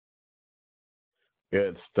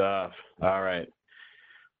Good stuff. All right.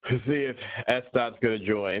 Let's see if S. Dot's going to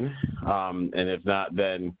join. And if not,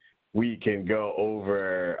 then we can go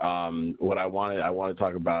over what I wanted. I want to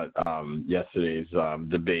talk about yesterday's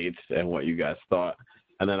debates and what you guys thought.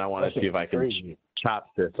 And then I want to see if I can chop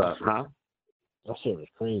this up. Huh? That shit was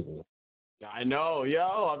crazy. I know,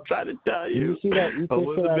 yo. I'm trying to tell you. You see that Easter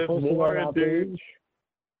Elizabeth Warren, dude.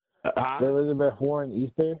 The Elizabeth Warren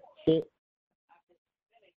Easter shit?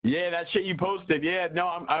 Yeah, that shit you posted. Yeah, no,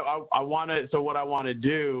 I want to. So what I want to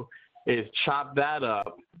do is chop that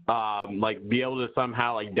up, like be able to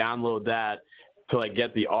somehow like download that to like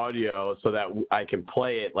get the audio so that I can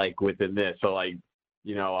play it like within this. So like,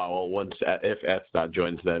 you know, well, once if S. Dot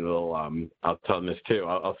joins, then we'll I'll tell them this too.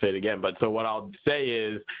 I'll say it again. But so what I'll say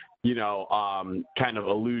is, you know, kind of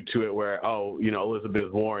allude to it where, oh, you know,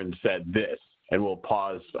 Elizabeth Warren said this, and we'll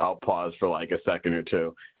pause. I'll pause for like a second or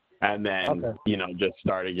two. And then, you know, just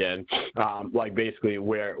start again, like basically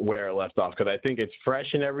where it left off. Because I think it's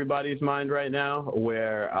fresh in everybody's mind right now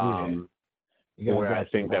where I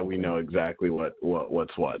think that we know exactly what's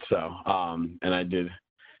what. So, and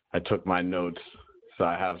I took my notes. So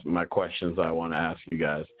I have my questions I want to ask you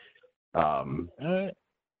guys. All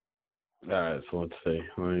right, so let's see.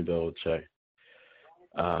 Let me double check.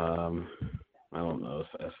 I don't know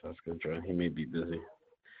if that's going to join. He may be busy.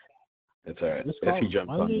 It's all right. If he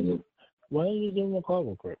jumps on. Why don't you give him a call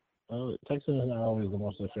real quick? Texting is not always the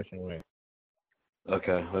most efficient way.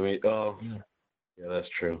 Okay, let me. Oh, yeah, that's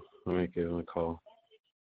true. Let me give him a call.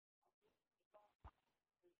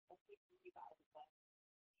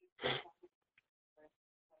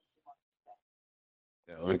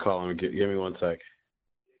 Yeah, let me call him. Give me 1 sec.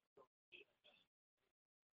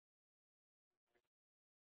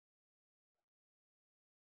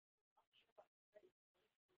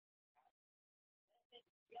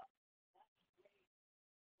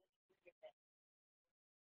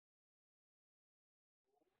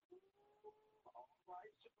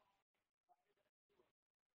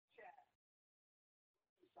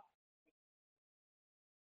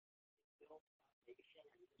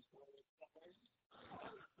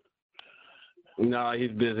 No,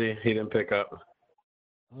 he's busy. He didn't pick up.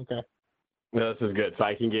 Okay. No, this is good. So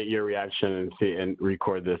I can get your reaction and see and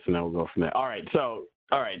record this, and then we'll go from there. All right. So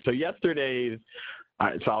yesterday's. All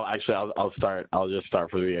right. So I'll start. I'll just start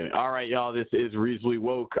from the beginning. All right, y'all. This is Reasonably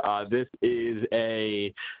Woke. This is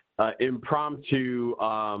a impromptu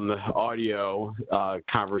audio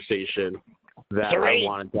conversation that I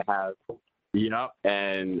wanted to have. Yep,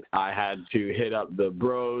 and I had to hit up the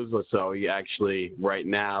bros, so he actually right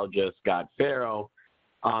now just got Pharaoh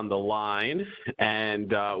on the line,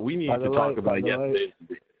 and we need to talk about yesterday.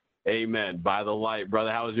 Amen. By the light,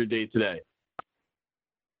 brother. How was your day today?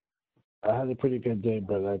 I had a pretty good day,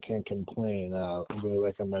 brother. I can't complain. I'm really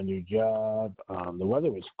liking my new job. The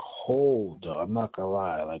weather was cold, though. I'm not gonna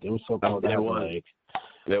lie. Like it was so cold. It was.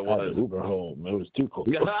 Uber home. It was too cold.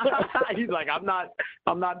 He's like, I'm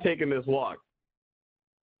not taking this walk.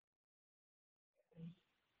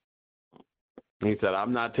 He said,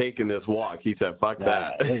 I'm not taking this walk. He said, fuck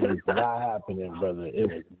that. It was not happening, brother. It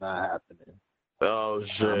was not happening. Oh,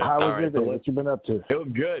 shit. How was your day? What you been up to? It was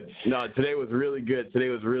good. No, today was really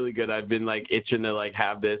good. I've been, like, itching to, like,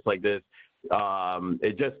 have this, like, this.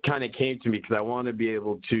 It just kind of came to me because I want to be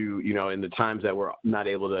able to, you know, in the times that we're not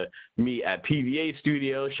able to meet at PVA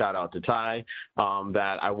Studio, shout out to Ty,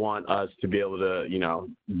 that I want us to be able to, you know,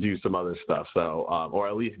 do some other stuff. So, or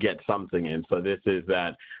at least get something in. So this is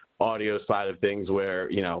that audio side of things where,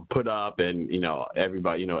 you know, put up and, you know,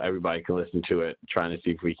 everybody can listen to it, trying to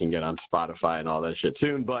see if we can get on Spotify and all that shit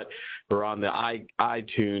soon. But we're on the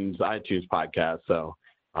iTunes podcast. So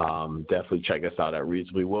definitely check us out at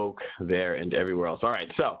Reasonably Woke there and everywhere else. All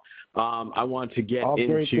right. So I want to get all into.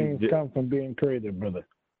 All great things come from being creative, brother.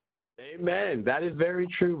 Amen. That is very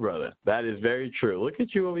true, brother. That is very true. Look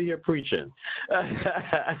at you over here preaching.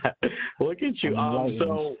 Look at you.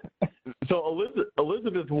 So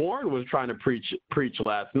Elizabeth Warren was trying to preach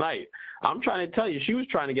last night. I'm trying to tell you, she was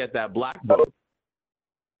trying to get that black vote.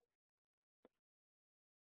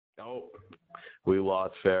 Oh, we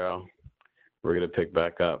lost Pharaoh. We're going to pick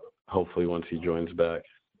back up, hopefully, once he joins back.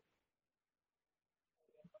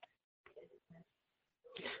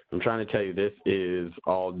 I'm trying to tell you, this is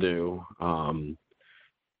all new. I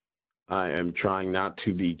am trying not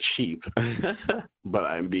to be cheap, but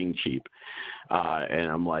I'm being cheap.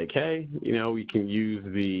 And I'm like, hey, you know, we can use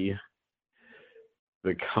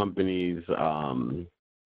the company's, you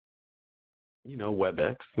know,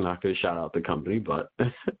 WebEx. I'm not going to shout out the company, but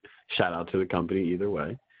shout out to the company either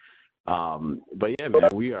way. But yeah, man,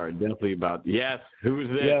 we are definitely about. Yes, who's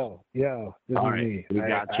this? Yo, this all is right, me. We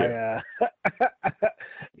got you.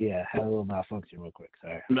 had a little malfunction real quick.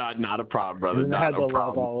 Sorry. Not a problem, brother. And I had Not to a log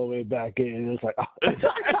problem. all the way back in. It was like, oh.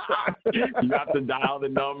 You have to dial the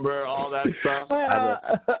number, all that stuff.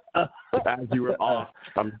 As you were off,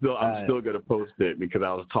 I'm still gonna post it because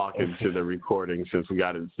I was talking to the recording since we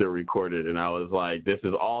got it still recorded, and I was like, this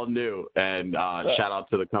is all new, and shout out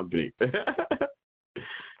to the company.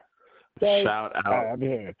 Shout out. I'm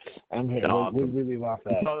here. Awesome. We leave off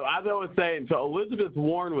that. So as I was saying, so Elizabeth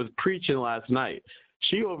Warren was preaching last night.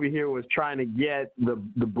 She over here was trying to get the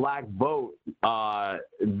black vote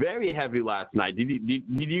very heavy last night. Did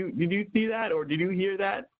you see that, or did you hear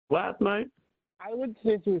that last night? I would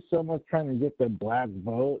say she was so much trying to get the black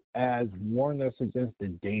vote as warn us against the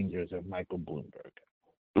dangers of Michael Bloomberg.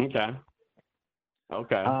 Okay.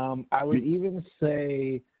 I would even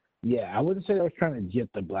say, I wouldn't say I was trying to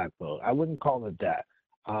get the black vote. I wouldn't call it that.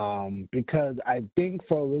 Because I think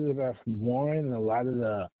for Elizabeth Warren and a lot of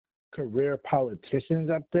the career politicians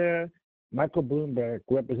up there, Michael Bloomberg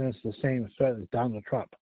represents the same threat as Donald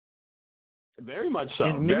Trump. Very much so.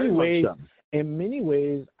 In many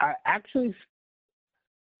ways, I actually,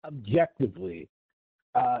 objectively,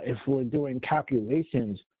 if we're doing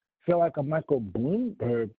calculations, feel like a Michael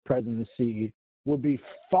Bloomberg presidency would be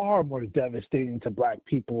far more devastating to black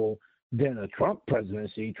people than a Trump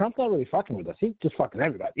presidency. Trump's not really fucking with us. He's just fucking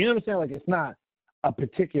everybody. You know what I'm saying? Like, it's not a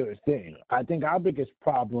particular thing. I think our biggest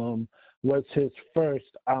problem was his first,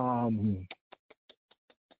 what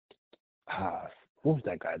was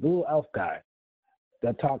that guy? The little elf guy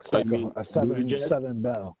that talks like a Southern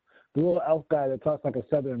Belle. The little elf guy that talks like a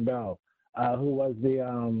Southern Belle, who was the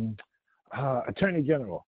Attorney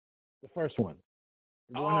General, the first one.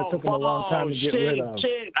 The one that took him a long time to get rid of.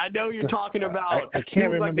 Shit, I know you're talking about. I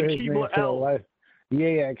can't remember his name for the life.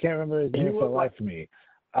 Yeah, I can't remember his name for the life of me.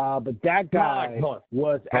 But that guy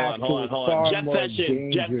was actually far more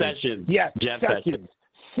dangerous. Jeff Sessions. Yes, Jeff Sessions.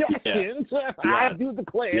 Sessions. I do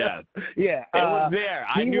declare. Yeah. It was there.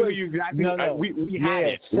 I knew you exactly. No. We had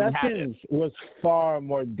it. Sessions was far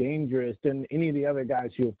more dangerous than any of the other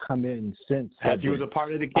guys who have come in since. He was a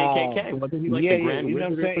part of the KKK. Wasn't he like the Grand you know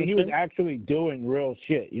what I'm saying? He was actually doing real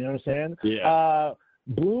shit. You know what I'm saying? Yeah.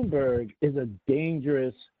 Bloomberg is a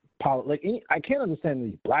dangerous. I can't understand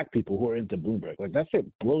these black people who are into Bloomberg. Like, that shit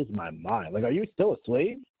blows my mind. Like, are you still a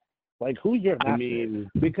slave? Like, who's your master?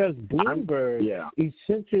 Because Bloomberg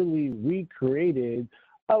essentially recreated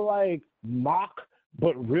a mock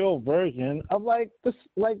but real version of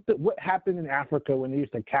what happened in Africa when they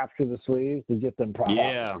used to capture the slaves to get them propped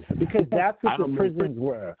up. Because that's what the prisons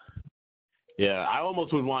were. Yeah, I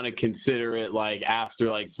almost would want to consider it like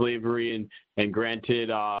after slavery and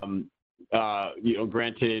granted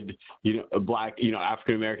black,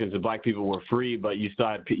 African Americans and black people were free, but you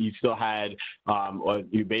still had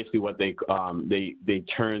basically what they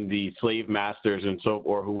turned the slave masters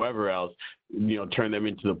or whoever else, turned them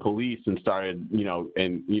into the police and started,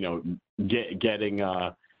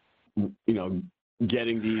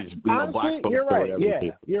 getting these honestly, black folks. You're right.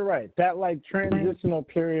 Yeah, you're right. That transitional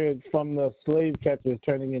period from the slave catchers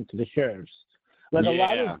turning into the sheriffs.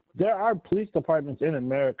 There are police departments in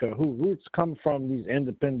America whose roots come from these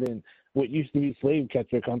independent, what used to be slave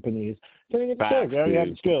catcher companies. Turning into sheriffs. They already have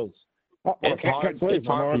the skills. It's hard for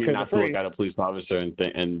you not to look at a police officer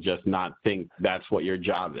and just not think that's what your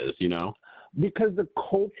job is, Because the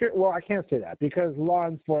culture, I can't say that, because law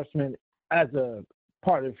enforcement as a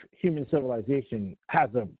part of human civilization has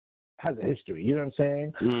a history, you know what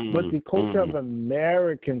I'm saying? But the culture of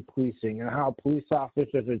American policing and how police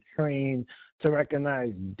officers are trained to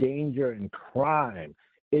recognize danger and crime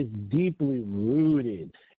is deeply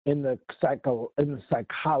rooted in the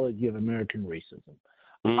psychology of American racism.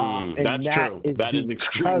 That's true. That is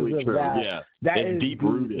extremely true. That is deep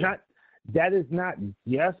rooted. That is not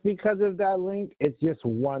just because of that link. It's just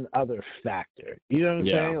one other factor. You know what I'm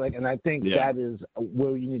saying? And I think that is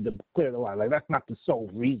where you need to clear the line. That's not the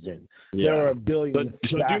sole reason. There are a billion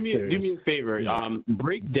factors. Do me a favor.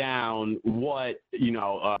 Break down what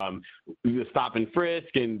the stop and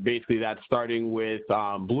frisk, and basically that's starting with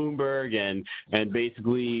Bloomberg and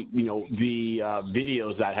basically the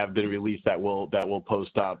videos that have been released that will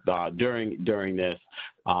post up during this.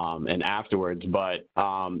 And afterwards, but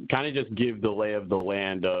kind of just give the lay of the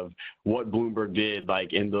land of what Bloomberg did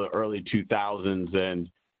in the early 2000s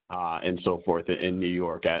and so forth in New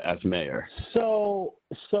York as mayor. So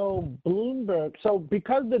Bloomberg,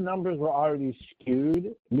 because the numbers were already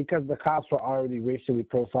skewed, because the cops were already racially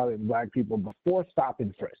profiling black people before stop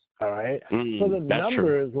and frisk, all right? So the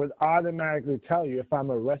numbers would automatically tell you if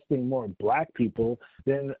I'm arresting more black people,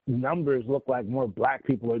 then numbers look like more black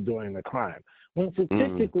people are doing the crime. When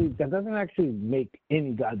statistically, that doesn't actually make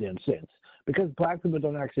any goddamn sense. because black people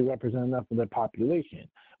don't actually represent enough of their population.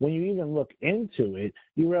 When you even look into it,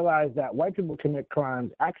 you realize that white people commit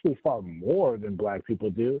crimes actually far more than black people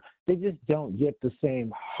do. They just don't get the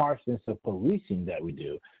same harshness of policing that we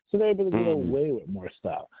do. So they're able to get away with more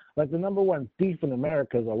stuff. Like the number one thief in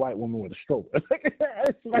America is a white woman with a stroller.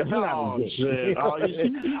 Oh shit! Oh,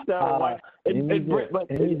 you sound white.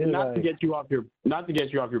 Not to get you off your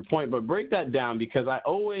point, but break that down because I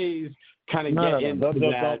always kind of get into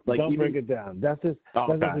that. Don't break it down. That's just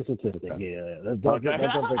a statistic. Yeah, don't break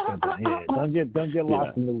that down. Yeah, don't get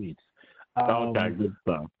lost in the weeds. Okay, good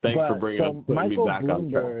stuff. Thanks for bringing me back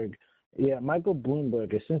on track. Yeah, Michael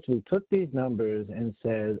Bloomberg essentially took these numbers and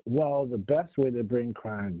said, well, the best way to bring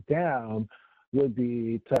crime down would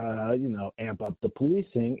be to, amp up the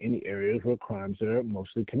policing in the areas where crimes are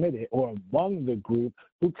mostly committed or among the group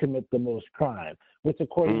who commit the most crime, which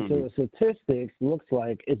according to the statistics looks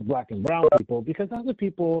like it's black and brown people because those are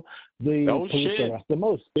people the police arrest the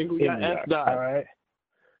most. All right.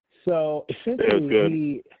 So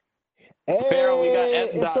essentially, Farrell, we got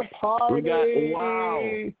it's a party. Wow.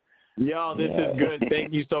 Yo, this is good.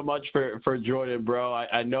 Thank you so much for Jordan, bro.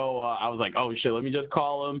 I know I was like, oh, shit, let me just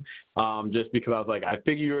call him just because I was like, I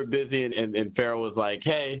figured you were busy. And Farrell was like,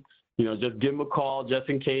 hey, just give him a call just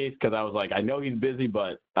in case because I was like, I know he's busy,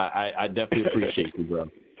 but I definitely appreciate you, bro.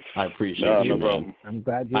 I appreciate you, bro. I'm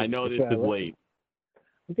glad you. I know this is late.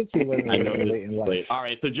 I know late in life. All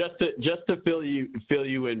right, so just to fill you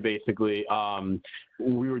in, basically,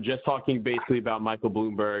 we were just talking basically about Michael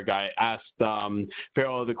Bloomberg. I asked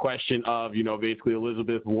Farrell the question of basically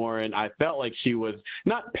Elizabeth Warren. I felt like she was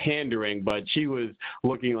not pandering, but she was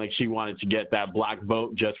looking like she wanted to get that black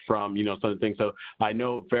vote just from some of the things. So I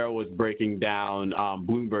know Farrell was breaking down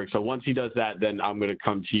Bloomberg. So once he does that, then I'm going to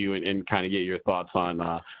come to you and kind of get your thoughts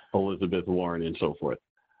on Elizabeth Warren and so forth.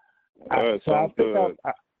 So I'll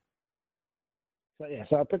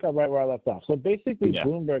pick up right where I left off. So basically,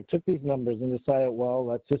 Bloomberg took these numbers and decided, well,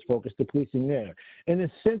 let's just focus the policing there, and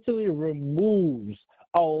essentially removes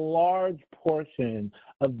a large portion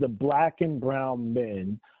of the black and brown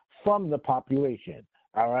men from the population.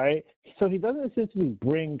 All right. So he doesn't essentially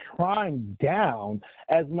bring crime down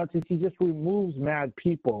as much as he just removes mad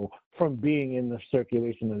people from being in the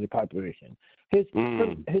circulation of the population. His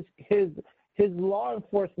law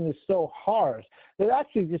enforcement is so harsh that it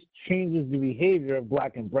actually just changes the behavior of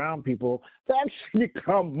black and brown people to actually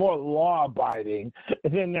become more law-abiding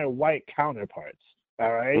than their white counterparts,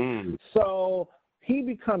 all right? So he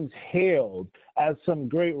becomes hailed as some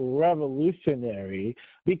great revolutionary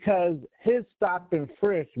because his stop and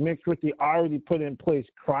frisk mixed with the already put in place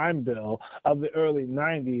crime bill of the early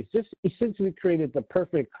 90s just essentially created the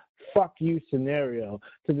perfect fuck you scenario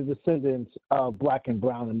to the descendants of black and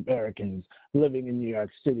brown Americans living in New York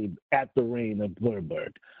City at the reign of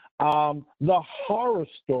Bloomberg. The horror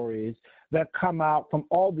stories that come out from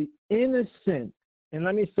all the innocent, and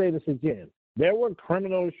let me say this again, there were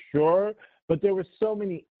criminals, sure, but there were so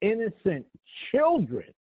many innocent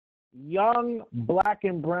children, young black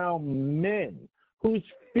and brown men whose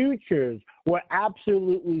futures were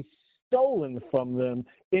absolutely stolen from them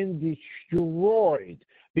and destroyed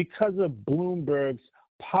because of Bloomberg's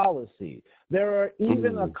policy. There are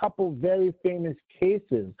even a couple very famous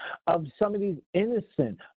cases of some of these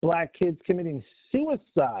innocent black kids committing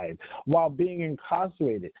suicide while being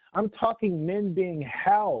incarcerated. I'm talking men being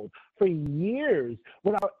held for years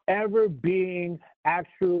without ever being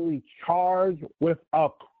actually charged with a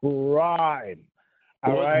crime.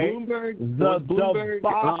 Was Bloomberg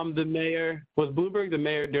the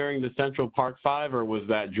mayor during the Central Park Five, or was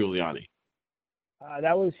that Giuliani?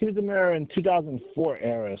 He was the mayor in 2004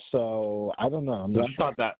 era, so I don't know.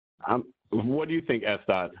 What do you think,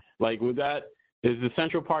 Estat? Like, is the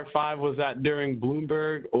Central Park Five, was that during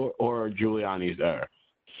Bloomberg or Giuliani's era?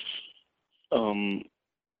 Or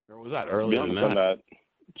was that earlier than that? I'm not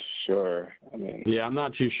sure. Yeah, I'm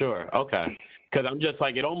not too sure. Okay. Because I'm just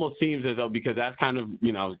like, it almost seems as though, because that's kind of,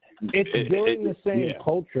 It's during the same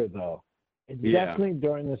culture, though. It's definitely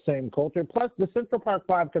during the same culture. Plus, the Central Park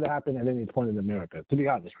Five could have happened at any point in America, to be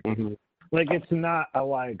honest with you. Like, it's not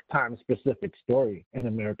a, time-specific story in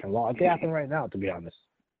American law. It can happen right now, to be honest.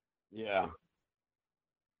 Yeah.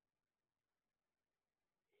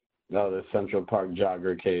 No, the Central Park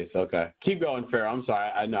jogger case. Okay. Keep going, Farrell. I'm sorry.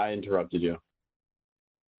 I interrupted you.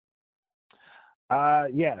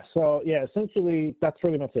 Essentially, that's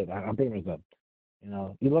pretty much it. I'm pretty much done.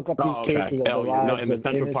 You look up these cases of the lives and the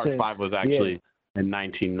Central Park Five was actually in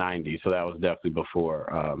 1990, so that was definitely before.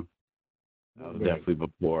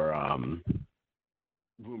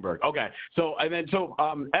 Bloomberg. Okay, so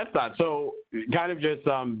Estat, so kind of just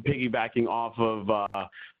piggybacking off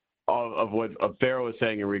of what Farrell was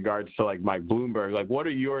saying in regards to like Mike Bloomberg. Like, what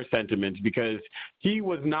are your sentiments? Because he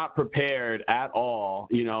was not prepared at all,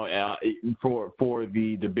 for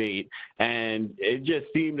the debate, and it just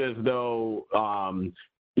seemed as though.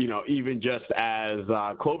 Even just as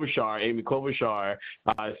Amy Klobuchar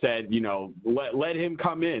said, let him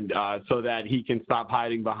come in so that he can stop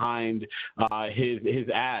hiding behind his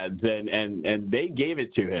ads, and they gave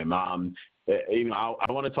it to him. I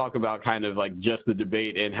want to talk about kind of like just the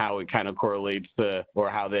debate and how it kind of correlates to, or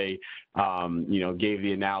how they, gave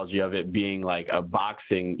the analogy of it being like a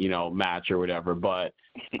boxing, match or whatever. But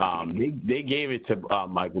they gave it to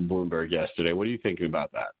Michael Bloomberg yesterday. What are you thinking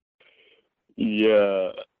about that?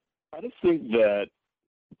 Yeah, I just think that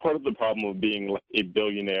part of the problem of being like a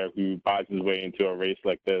billionaire who buys his way into a race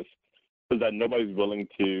like this is that nobody's willing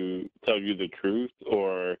to tell you the truth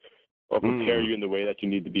or prepare you in the way that you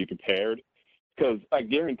need to be prepared. Because I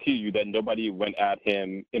guarantee you that nobody went at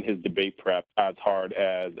him in his debate prep as hard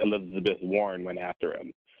as Elizabeth Warren went after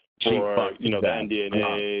him. Or, the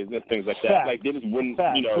NDNAs and things like that. Fact. Like, they just wouldn't,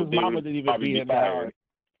 His they mama would didn't even probably beat be him that fired.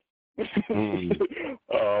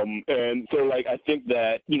 And so, like, I think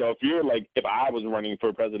that, if I was running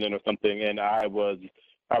for president or something and I was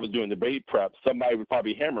doing debate prep, somebody would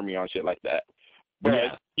probably hammer me on shit like that.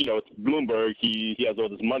 But, it's Bloomberg, he has all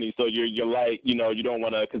this money, so you're like, you don't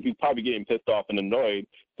want to, because he's probably getting pissed off and annoyed,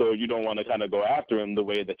 so you don't want to kind of go after him the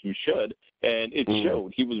way that you should. And it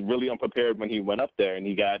showed. He was really unprepared when he went up there, and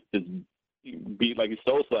he got just beat like he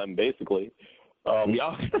stole something, basically.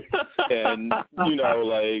 And,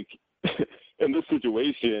 like, in this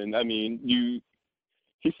situation, I mean,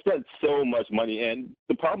 he spent so much money. And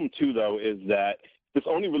the problem, too, though, is that this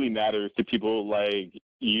only really matters to people like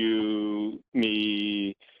you,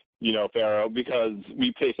 me, Farrell, because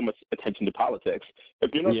we pay so much attention to politics.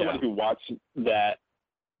 If you're not somebody who watched that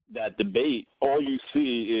debate, all you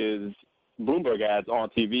see is Bloomberg ads on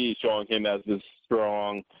TV showing him as this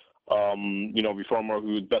strong, reformer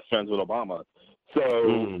who's best friends with Obama.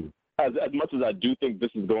 So as much as I do think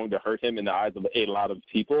this is going to hurt him in the eyes of a lot of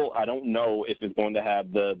people, I don't know if it's going to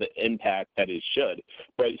have the impact that it should.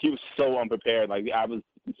 But he was so unprepared. Like, I was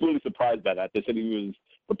really surprised by that. They said he was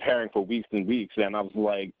preparing for weeks and weeks, and I was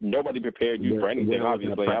like, nobody prepared you for anything,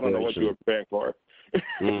 obviously. I don't know what you were preparing for.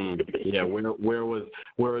 Yeah, where was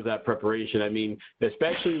that preparation? I mean,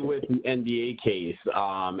 especially with the NDA case,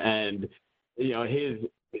 and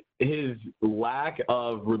his lack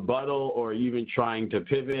of rebuttal or even trying to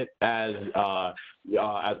pivot as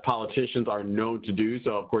politicians are known to do.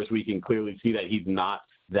 So of course we can clearly see that he's not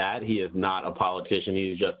that. He is not a politician.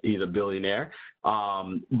 He's a billionaire.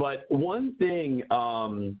 But one thing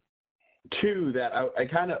too that I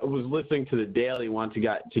kind of was listening to the Daily, want to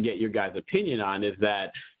get your guys' opinion on, is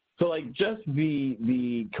that, so like just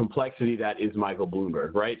the complexity that is Michael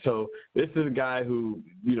Bloomberg, right? So this is a guy who,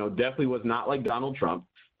 definitely was not like Donald Trump.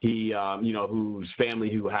 He, whose family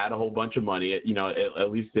who had a whole bunch of money, at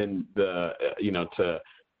least in the,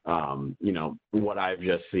 what I've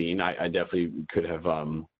just seen. I definitely could have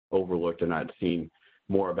overlooked and not seen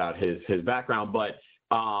more about his background. But,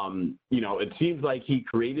 it seems like he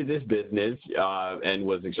created this business and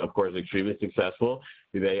was, of course, extremely successful.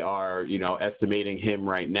 They are, estimating him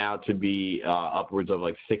right now to be upwards of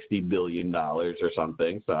like $60 billion or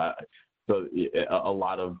something. So a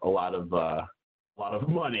lot of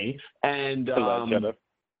money, and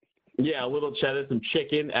a little cheddar, some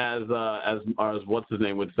chicken, as what's his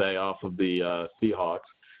name would say off of the Seahawks.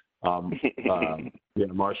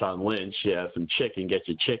 Marshawn Lynch, some chicken, get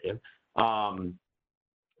your chicken.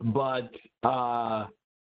 But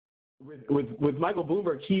with Michael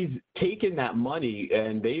Bloomberg, he's taken that money,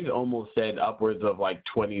 and they've almost said upwards of like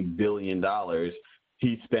 $20 billion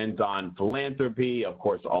he spent on philanthropy, of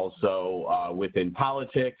course, also within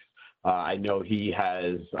politics. I know he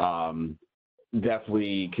has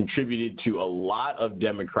definitely contributed to a lot of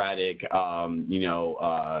Democratic,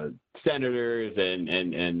 senators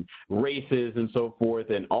and races and so forth.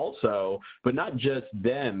 And also, but not just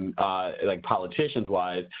them, like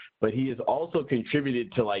politicians-wise, but he has also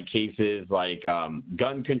contributed to like cases like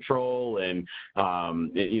gun control and,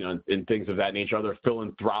 and things of that nature, other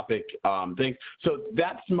philanthropic things. So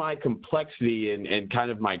that's my complexity and kind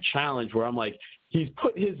of my challenge, where I'm like, he's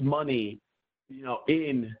put his money,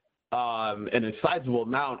 in and a sizable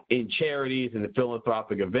amount in charities and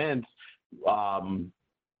philanthropic events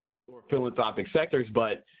or philanthropic sectors,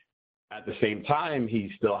 but at the same time, he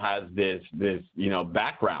still has this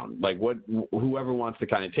background. Like, whoever wants to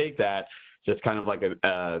kind of take that, just kind of like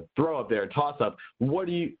a throw up there, a toss up. What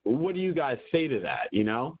do you guys say to that?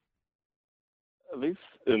 At least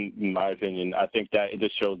in my opinion, I think that it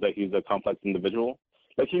just shows that he's a complex individual.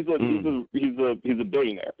 Like he's a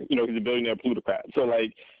billionaire. You know, he's a billionaire plutocrat. So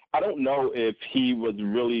like I don't know if he was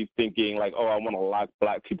really thinking like, oh, I want to lock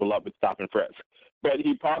black people up with stop and frisk. But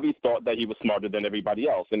he probably thought that he was smarter than everybody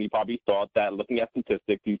else, and he probably thought that looking at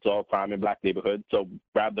statistics, he saw crime in black neighborhoods, so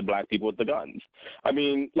grab the black people with the guns. I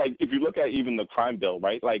mean, like if you look at even the crime bill,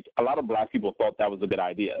 right? Like a lot of black people thought that was a good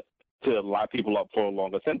idea to lock people up for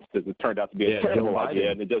longer sentences. It turned out to be a terrible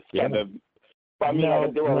idea, and it just kind of. I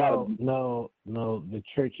mean, there were a lot of no. The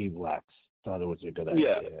churchy blacks thought it was a good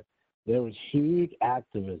idea. Yeah. There was huge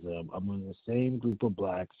activism among the same group of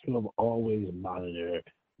blacks who have always monitored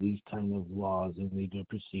these kind of laws and legal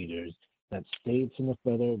procedures that states and the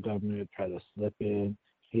federal government try to slip in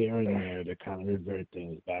here and there to kind of revert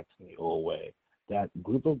things back to the old way. That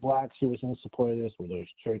group of blacks who was in support of this were those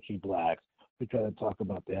churchy blacks who try to talk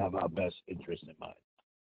about they have our best interest in mind.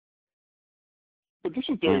 But this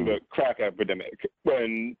was during the crack epidemic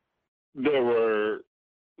when there were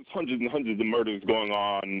hundreds and hundreds of murders going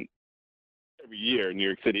on every year in New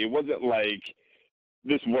York City. It wasn't like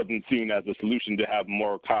this wasn't seen as a solution to have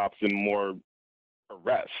more cops and more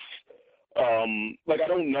arrests. Like I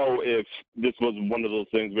don't know if this was one of those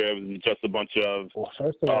things where it was just a bunch of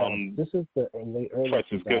first of all, this is the early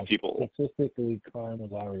good people. Statistically, crime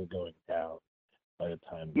was already going down by the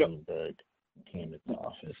time Bloomberg came into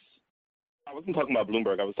office. I wasn't talking about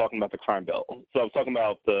Bloomberg. I was talking about the crime bill. So I was talking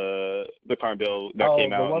about the crime bill that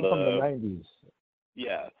came out. The one from the 90s.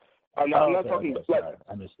 Yeah. I'm not talking about. Like,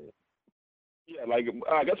 I missed it. Yeah, like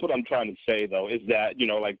I guess what I'm trying to say though is that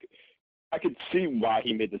like I could see why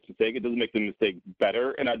he made this mistake. It doesn't make the mistake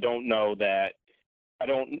better, and I don't know that I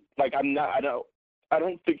don't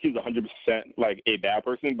think he's 100% like a bad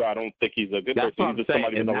person, but I don't think he's a good person. He's just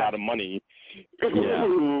somebody with a lot of money who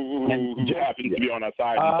happens to be on our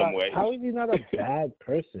side in some way. How is he not a bad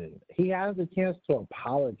person? He has a chance to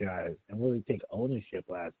apologize and really take ownership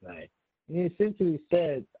last night. And he essentially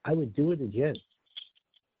said, "I would do it again."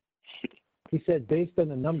 He said, based on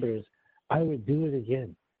the numbers, I would do it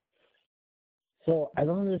again. So I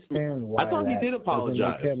don't understand why. I thought he did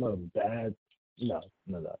apologize. Make him a bad. No.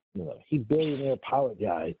 He billionaire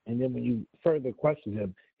apologized, and then when you further question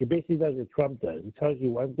him, he basically does what Trump does. He tells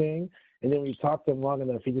you one thing, and then when you talk to him long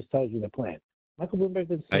enough, he just tells you the plan. Michael Bloomberg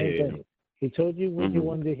did the same thing. He told you what you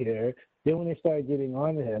wanted to hear. Then when they started getting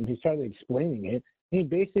on to him, he started explaining it. He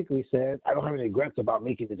basically said, I don't have any regrets about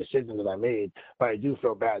making the decision that I made, but I do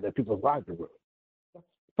feel bad that people's lives are ruined.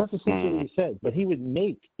 That's essentially what he said. But he's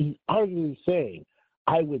arguably saying,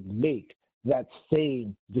 I would make that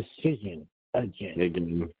same decision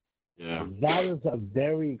again. Yeah. That is a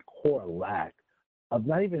very core lack of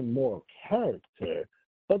not even moral character,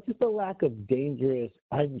 but just a lack of dangerous,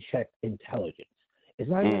 unchecked intelligence. It's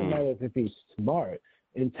not even a matter of if he's smart.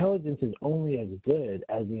 Intelligence is only as good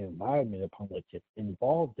as the environment upon which it's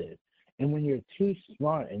involved in. And when you're too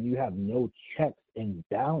smart and you have no checks and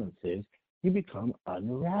balances, you become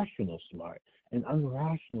unrational smart. And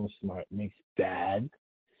unrational smart makes bad,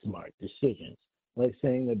 smart decisions. Like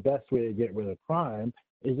saying the best way to get rid of crime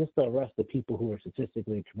is just to arrest the people who are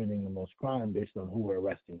statistically committing the most crime based on who we're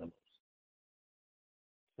arresting the most.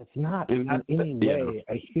 That's not in any way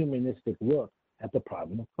a humanistic look at the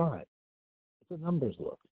problem of crime. It's a numbers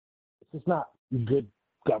look. It's just not good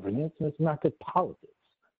governance, and it's not good politics.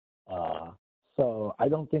 So I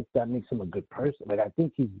don't think that makes him a good person. Like, I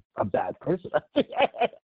think he's a bad person.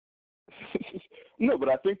 No, but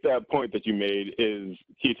I think that point that you made is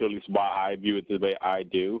key to at least why I view it the way I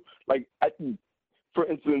do. Like, for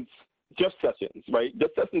instance, Jeff Sessions, right?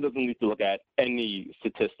 Jeff Sessions doesn't need to look at any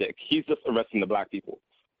statistic. He's just arresting the black people,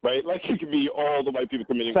 right? Like, it could be all the white people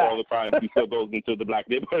committing all the crimes. He still goes into the black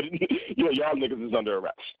neighborhood. Y'all niggas is under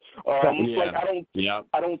arrest. Like,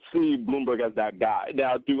 I don't see Bloomberg as that guy.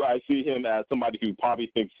 Now, do I see him as somebody who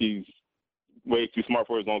probably thinks he's way too smart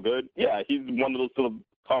for his own good? Yeah, he's one of those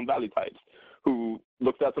Silicon Valley types who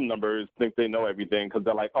looks at some numbers, thinks they know everything because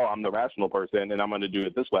they're like, oh, I'm the rational person and I'm going to do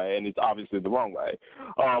it this way, and it's obviously the wrong way.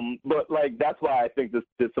 But like that's why I think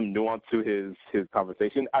there's some nuance to his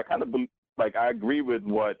conversation. I kind of I agree with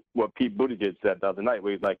what Pete Buttigieg said the other night,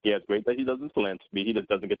 where he's like, yeah, it's great that he does his philanthropy, he just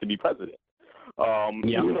doesn't get to be president.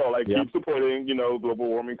 Keep supporting, global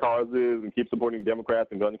warming causes and keep supporting Democrats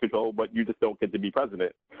and gun control, but you just don't get to be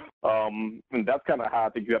president. And that's kind of how I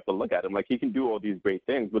think you have to look at him. Like, he can do all these great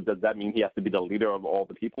things, but does that mean he has to be the leader of all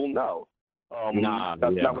the people? No.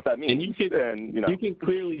 That's not what that means. And you can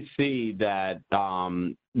clearly see that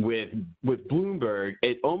with Bloomberg,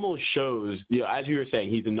 it almost shows, as you were saying,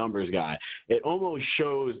 he's a numbers guy. It almost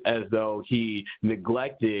shows as though he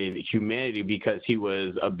neglected humanity because he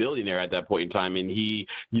was a billionaire at that point in time, and he,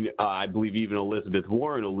 I believe even Elizabeth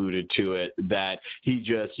Warren alluded to it, that he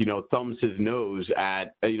just, thumbs his nose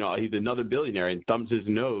at, he's another billionaire and thumbs his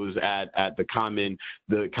nose at the common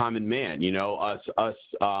man,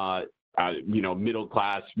 us. Middle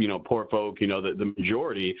class, poor folk, the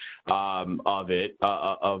majority of it,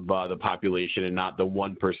 of the population, and not the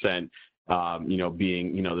 1%,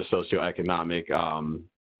 being, the socioeconomic,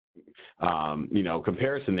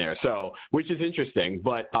 comparison there. So, which is interesting,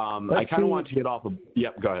 but I kind of want to get off of,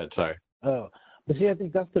 yep, go ahead, sorry. Oh, but see, I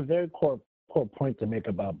think that's the very core point to make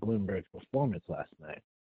about Bloomberg's performance last night.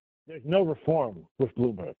 There's no reform with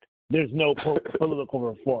Bloomberg. There's no political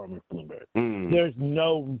reform with Bloomberg. There's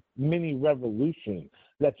no mini revolution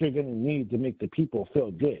that you're going to need to make the people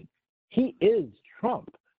feel good. He is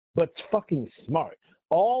Trump, but fucking smart.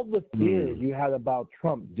 All the fears you had about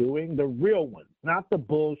Trump doing, the real ones, not the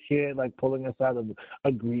bullshit like pulling us out of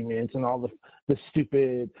agreements and all the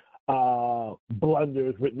stupid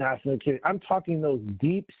blunders with national security. I'm talking those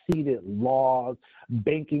deep-seated laws,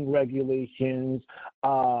 banking regulations,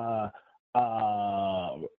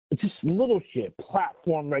 just little shit,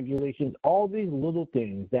 platform regulations, all these little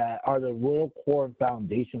things that are the real core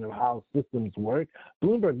foundation of how systems work.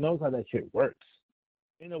 Bloomberg knows how that shit works.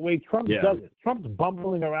 In a way, Trump doesn't. Trump's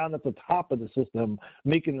bumbling around at the top of the system,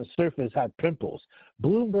 making the surface have pimples.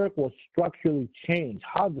 Bloomberg will structurally change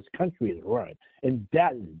how this country is run, and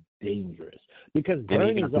that is dangerous. Because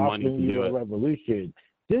Bernie's offering you a revolution.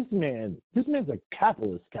 This man's a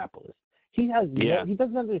capitalist. He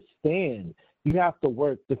doesn't understand you have to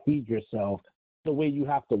work to feed yourself the way you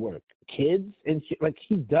have to work. Kids and shit, like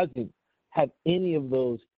he doesn't have any of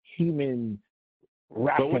those human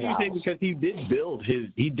rationales. But what do you think? Because he did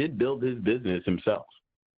build his business himself.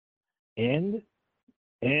 And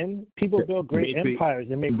people build great empires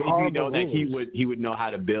and make horrible that he would know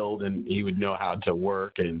how to build and he would know how to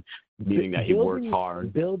work, and meaning that he worked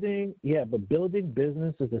hard. Building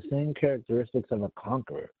business is the same characteristics of a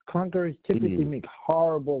conqueror. Conquerors typically make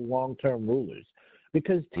horrible long-term rulers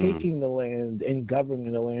because taking the land and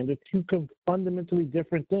governing the land are two fundamentally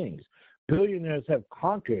different things. Billionaires have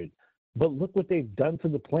conquered, but look what they've done to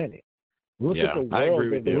the planet. Look at the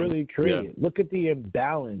world they've really created. Look at the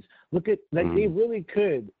imbalance. Look at they really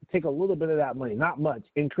could take a little bit of that money, not much,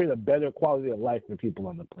 and create a better quality of life for people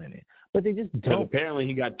on the planet. But they just don't. Apparently,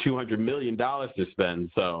 he got $200 million to spend.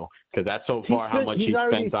 So, because that's so far how much he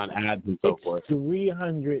spent on ads and so forth.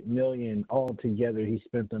 $300 million altogether he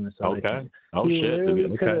spent on this election. Okay. Oh he shit.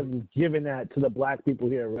 Literally could have given that to the black people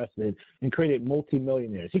here arrested and created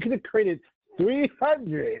multimillionaires. He could have created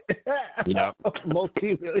 300. Yep.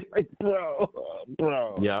 Multi-million, like, bro.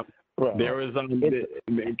 Yep. Bro. There was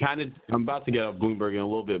kind of. I'm about to get off Bloomberg in a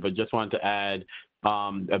little bit, but just wanted to add.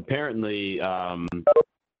 Apparently,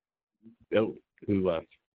 who left?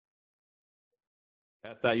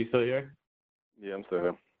 That you still here? Yeah, I'm still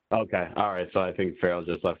here. Okay. All right. So I think Farrell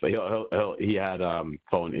just left. He had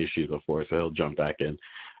phone issues before, so he'll jump back in.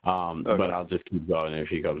 Okay. But I'll just keep going if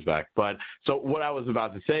he comes back. But so what I was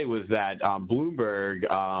about to say was that Bloomberg,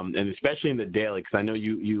 and especially in the Daily, because I know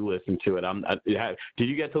you listened to it. Did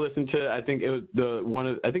you get to listen to? I think it was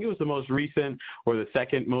the most recent or the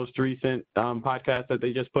second most recent podcast that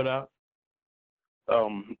they just put out.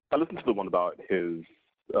 I listened to the one about his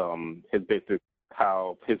basic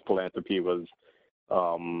how his philanthropy was.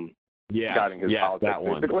 Guiding his politics, that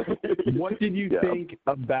one. What did you think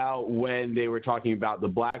about when they were talking about the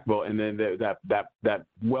black vote, and then that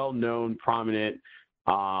well-known, prominent,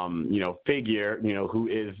 figure, who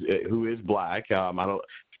is black? I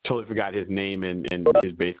totally forgot his name and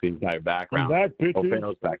his basically entire background.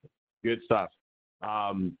 Good stuff.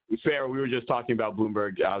 Sarah, we were just talking about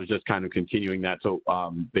Bloomberg. I was just kind of continuing that, so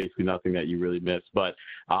basically nothing that you really missed. But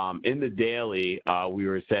in the Daily, we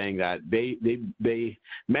were saying that they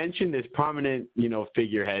mentioned this prominent,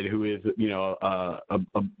 figurehead who is,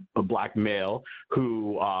 a black male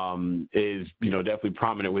who is, definitely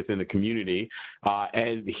prominent within the community,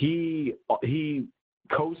 and he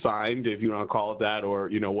co-signed, if you want to call it that,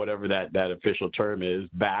 or whatever that official term is,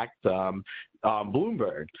 backed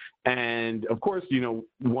Bloomberg. And of course,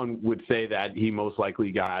 one would say that he most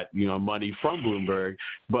likely got money from Bloomberg.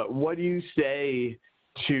 But what do you say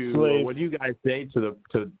to what do you guys say to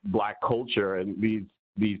black culture and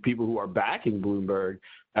these people who are backing Bloomberg,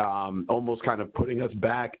 almost kind of putting us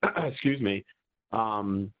back, excuse me,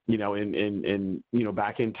 in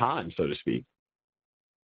back in time, so to speak?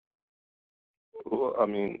 Well, I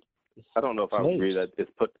mean, I don't know if I would agree that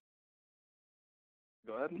it's put.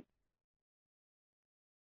 Go ahead.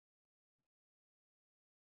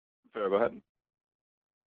 Fair, go ahead.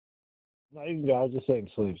 No, you can go. I was just saying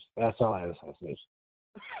slaves. That's all I had to say, slaves.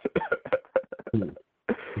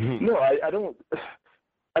 No, I don't.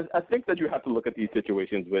 I think that you have to look at these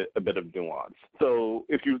situations with a bit of nuance. So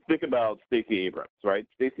if you think about Stacey Abrams, right?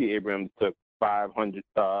 Stacey Abrams took $5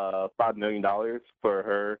 million for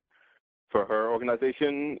her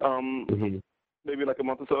organization, maybe like a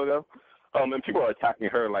month or so ago. And people are attacking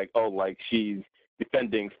her like, oh, like she's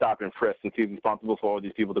defending stop and frisk and she's responsible for all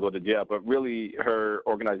these people to go to jail. But really, her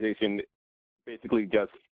organization basically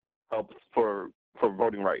just helps for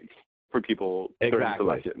voting rights for people during the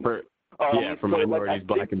election. For minorities,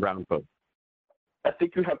 black and brown folks. I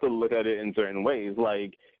think you have to look at it in certain ways.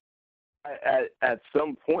 Like at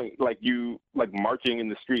some point, like marching in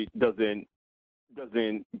the street doesn't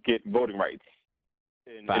get voting rights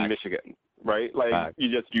in Michigan, right? Like Fact.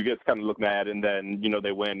 you just kind of look mad, and then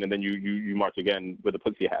they win, and then you march again with a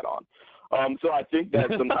pussy hat on. So I think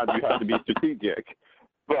that sometimes you have to be strategic.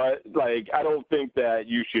 But, like, I don't think that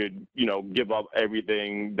you should, give up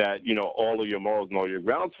everything that, all of your morals and all your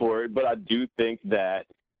grounds for it. But I do think that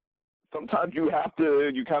sometimes you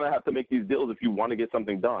kind of have to make these deals if you want to get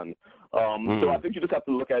something done. So I think you just have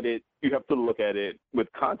to look at it. You have to look at it with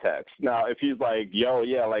context. Now, if he's like, yo,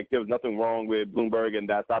 yeah, like there was nothing wrong with Bloomberg and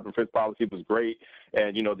that stop and frisk policy was great,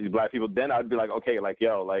 and these black people, then I'd be like, okay, like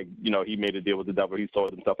yo, like he made a deal with the devil, he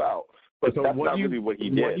sold himself out. But so that's not really what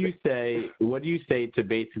he did. What do you say to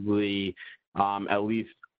basically, at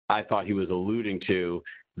least I thought he was alluding to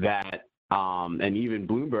that, and even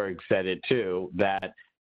Bloomberg said it too, that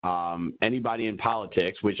anybody in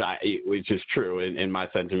politics, which is true in my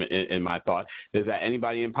sentiment, in my thought, is that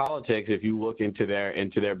anybody in politics, if you look into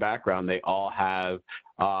their background, they all have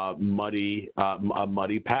a muddy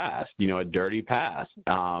past, a dirty past.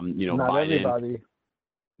 Not Biden, everybody.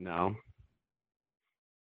 No.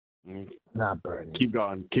 Not Bernie. Keep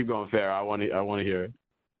going, Fair. I want to hear it.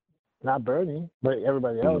 Not Bernie, but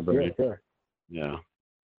everybody else. Yeah, sure. Yeah.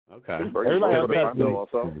 Okay.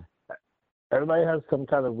 Everybody has some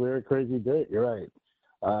kind of weird, crazy dirt. You're right.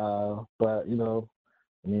 But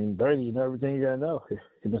Bernie, everything you gotta know.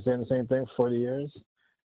 He's been saying the same thing for 40 years.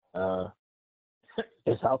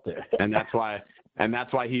 It's out there. and that's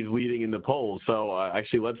why he's leading in the polls. So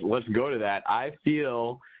actually, let's go to that. I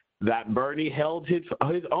feel that Bernie held his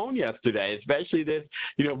own yesterday, especially this.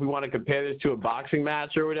 If we want to compare this to a boxing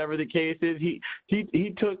match or whatever the case is, he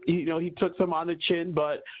took some on the chin,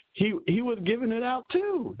 but he was giving it out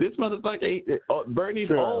too. This motherfucker,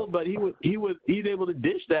 Bernie's old, but he's able to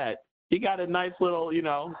dish that. He got a nice little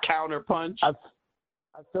counter punch. I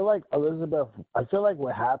feel like Elizabeth. I feel like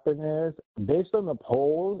what happened is based on the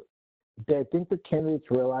polls, I think the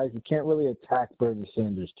candidates realize you can't really attack Bernie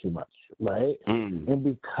Sanders too much, right? And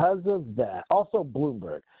because of that, also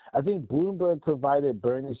Bloomberg. I think Bloomberg provided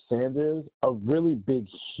Bernie Sanders a really big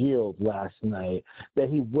shield last night that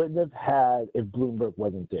he wouldn't have had if Bloomberg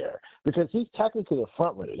wasn't there, because he's technically the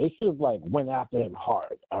front runner. They should have went after him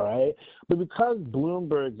hard, all right? But because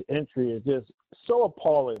Bloomberg's entry is just so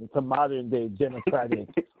appalling to modern day Democratic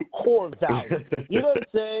core values, you know what I'm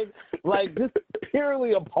saying? Just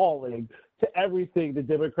purely appalling to everything the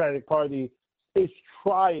Democratic Party is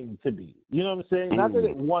trying to be. You know what I'm saying? Not that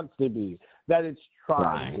it wants to be, that it's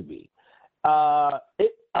trying to be.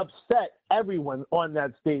 It upset everyone on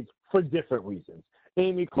that stage for different reasons.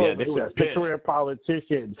 Amy Klobuchar, the career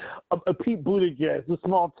politician, Pete Buttigieg, the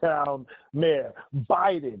small town mayor,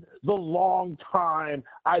 Biden, the long time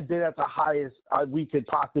I've been at the highest we could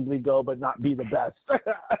possibly go but not be the best.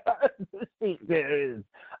 There is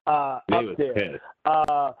up there.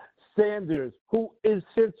 Sanders, who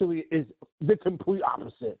essentially is the complete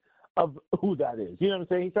opposite of who that is. You know what I'm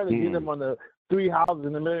saying? He tried to get him on the 3 houses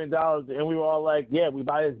and $1 million, and we were all like, yeah, we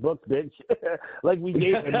buy his books, bitch. We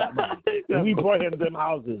gave him that money. We brought him them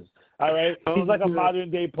houses. All right? He's like a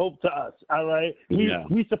modern-day Pope to us. All right?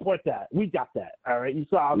 We support that. We got that. All right? You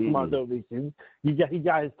saw how smart donations. He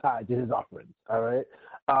got his tithe to his offerings. All right?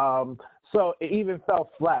 So it even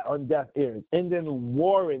fell flat on deaf ears. And then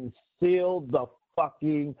Warren sealed the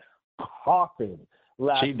fucking coffin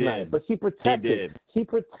last night. But he protected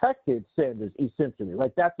Sanders, essentially.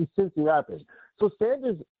 That's essentially what happened. So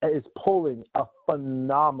Sanders is polling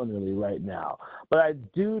phenomenally right now. But I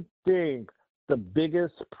do think the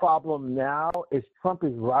biggest problem now is Trump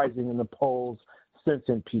is rising in the polls since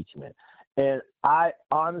impeachment. And I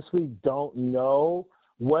honestly don't know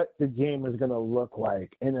what the game is going to look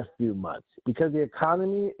like in a few months, because the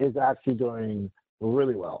economy is actually doing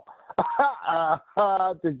really well.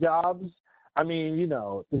 The jobs I mean,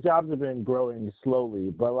 the jobs have been growing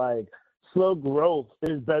slowly, but like slow growth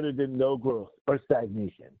is better than no growth or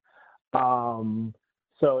stagnation.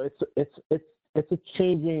 So it's a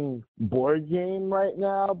changing board game right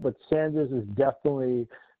now, but Sanders is definitely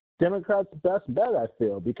Democrats' best bet, I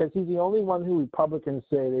feel, because he's the only one who Republicans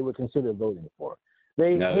say they would consider voting for.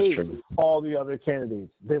 They hate all the other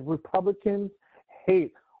candidates. The Republicans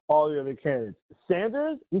hate all the other candidates.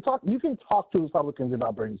 Sanders, you can talk to Republicans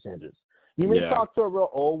about Bernie Sanders. You may talk to a real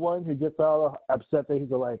old one who gets all upset that he's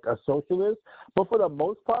like a socialist, but for the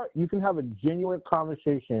most part, you can have a genuine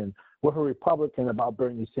conversation with a Republican about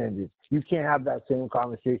Bernie Sanders. You can't have that same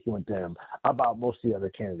conversation with them about most of the other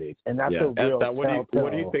candidates, and that's a real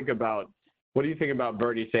what do you think about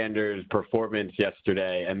Bernie Sanders' performance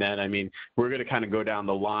yesterday? And then, I mean, we're going to kind of go down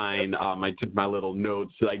the line. I took my little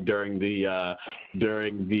notes like during the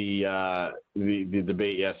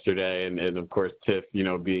debate yesterday, and of course Tiff,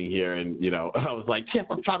 being here, and I was like, Tiff,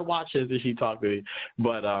 I'm trying to watch this, and she talked to me.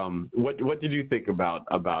 But what did you think about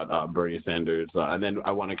Bernie Sanders? And then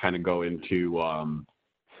I want to kind of go into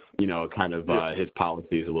his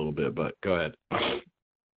policies a little bit. But go ahead.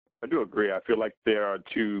 I do agree. I feel like there are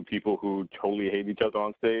two people who totally hate each other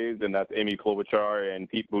on stage, and that's Amy Klobuchar and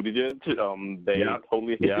Pete Buttigieg. They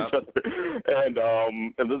totally hate each other, and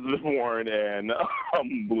Elizabeth Warren and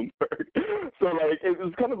Bloomberg. So like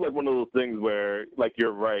it's kind of like one of those things where, like,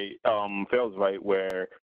 you're right, Phil's right, where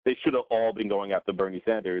they should have all been going after Bernie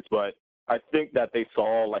Sanders, but I think that they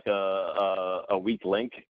saw like a weak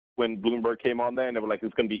link when Bloomberg came on there, and they were like,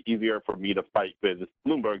 it's going to be easier for me to fight with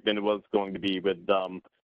Bloomberg than it was going to be with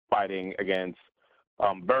fighting against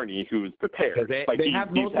Bernie, who's prepared. They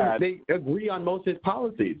agree on most of his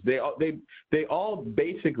policies. They all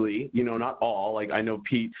basically, not all. Like, I know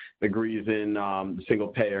Pete agrees in single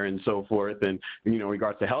payer and so forth, and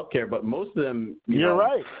regards to healthcare, but most of them, you're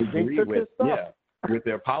right, agree with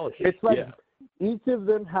their policies. It's like each of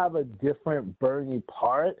them have a different Bernie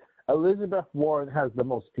part. Elizabeth Warren has the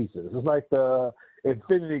most pieces. It's like the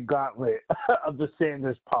Infinity Gauntlet of the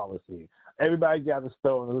Sanders policy. Everybody got a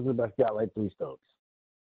stone. Elizabeth got like 3 stones.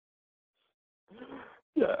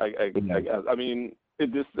 Yeah, I guess. I mean, I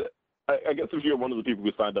guess if you're one of the people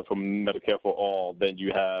who signed up for Medicare for All, then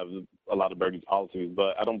you have a lot of Bernie's policies.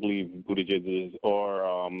 But I don't believe Buttigieg's or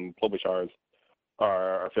Klobuchar's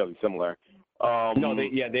are fairly similar. No,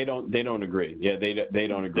 they don't agree. Yeah, they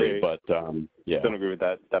don't agree. But don't agree with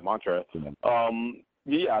that mantra.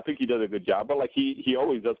 I think he does a good job. But like he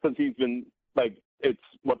always does, because he's been like. It's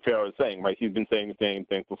what Farrell is saying, right? He's been saying the same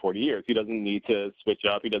thing for 40 years. He doesn't need to switch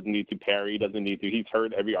up. He doesn't need to parry. He doesn't need to. He's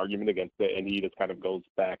heard every argument against it, and he just kind of goes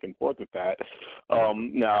back and forth with that.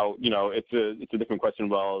 Now, it's a different question.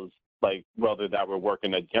 Whether that would work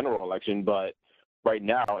in a general election, but right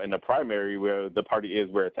now in the primary, where the party is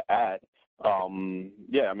where it's at, I mean,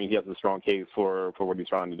 he has a strong case for what he's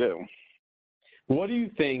trying to do. What do you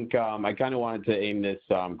think? I kind of wanted to aim this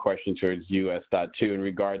question towards you, S.2, in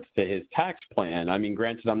regards to his tax plan. I mean,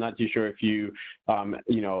 granted, I'm not too sure if you,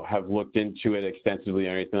 have looked into it extensively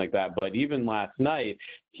or anything like that, but even last night,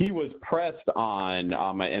 he was pressed on,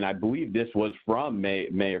 and I believe this was from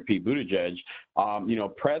Mayor Pete Buttigieg,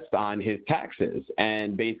 pressed on his taxes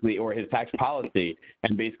and basically, or his tax policy,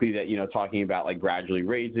 and basically that, talking about like gradually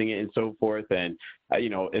raising it and so forth. And,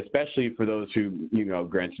 especially for those who,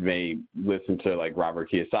 granted may listen to like Robert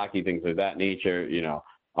Kiyosaki, things of that nature,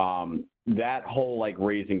 that whole like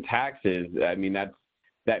raising taxes, I mean,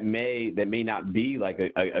 that may not be like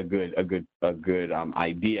a good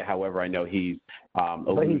idea. However, I know he's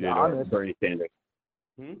alluded or Bernie Sanders.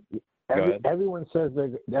 Everyone says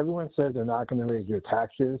they're not going to raise your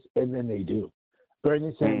taxes, and then they do.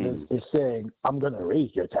 Bernie Sanders is saying, "I'm going to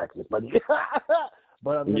raise your taxes, buddy,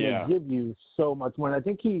 but I'm going to give you so much more." And I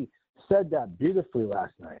think he said that beautifully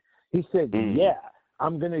last night. He said,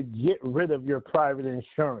 I'm going to get rid of your private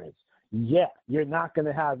insurance. Yeah, you're not going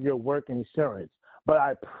to have your work insurance, but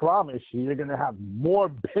I promise you're going to have more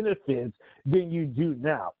benefits than you do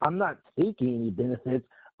now. I'm not taking any benefits.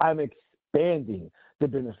 I'm expanding the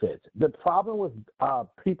benefits. The problem with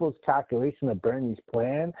people's calculation of Bernie's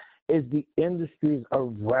plan is the industries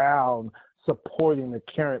around supporting the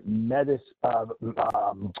current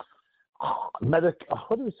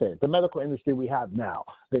the medical industry we have now,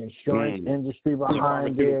 the insurance industry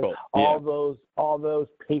behind it, all those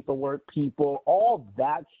paperwork people, all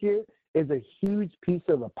that shit is a huge piece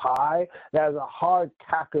of the pie that is a hard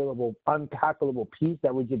uncalculable piece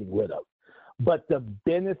that we're getting rid of. But the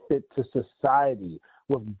benefit to society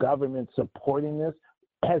with government supporting this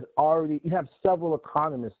you have several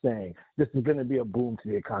economists saying this is going to be a boom to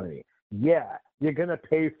the economy. Yeah, you're going to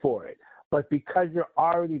pay for it. but because you're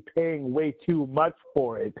already paying way too much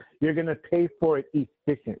for it, you're going to pay for it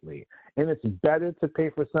efficiently. And it's better to pay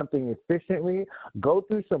for something efficiently, go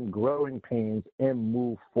through some growing pains, and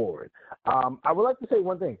move forward. I would like to say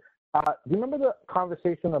one thing. Do you remember the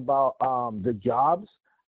conversation about the jobs,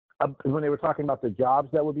 when they were talking about the jobs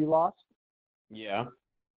that would be lost? Yeah.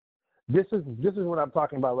 This is what I'm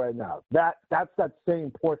talking about right now. That's that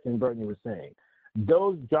same portion Bernie was saying.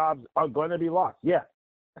 Those jobs are going to be lost. Yeah.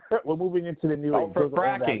 We're moving into the new age. For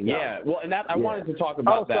fracking, yeah. Well, and that I wanted to talk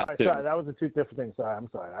about that too. Sorry, that was the two different things. Sorry, I'm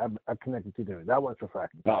sorry. I connected two different. That was for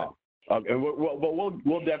fracking. Oh, okay.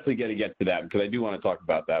 We'll definitely get to that because I do want to talk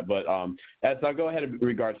about that. But as I'll go ahead in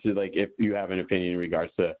regards to like if you have an opinion in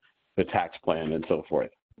regards to the tax plan and so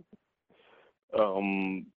forth.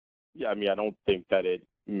 Yeah, I mean, I don't think that it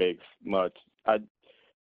makes much.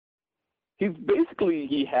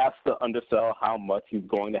 He has to undersell how much he's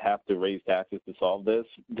going to have to raise taxes to solve this.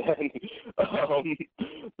 Then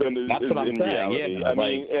that's what I'm saying. Reality. Yeah, I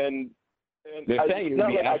mean, and they're saying it would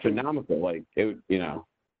be astronomical. Like it, you know.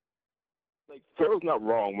 Like Pharaoh's not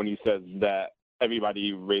wrong when he says that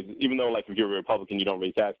everybody raises, even though like if you're a Republican you don't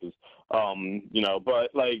raise taxes. You know, but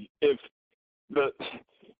like if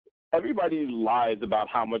everybody lies about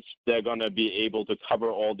how much they're going to be able to cover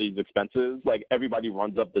all these expenses. Like everybody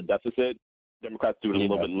runs up the deficit. Democrats do it a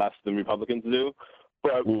little bit less than Republicans do.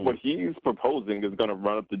 But what he's proposing is going to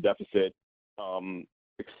run up the deficit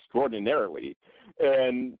extraordinarily.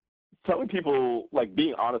 And telling people, like,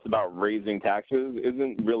 being honest about raising taxes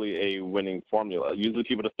isn't really a winning formula. Usually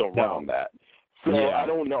people just don't run on that. So I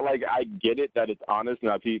don't know. Like, I get it that it's honest,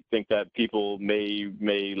 and I think that people may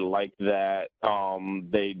like that.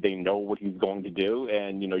 They know what he's going to do,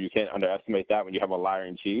 and you know you can't underestimate that when you have a liar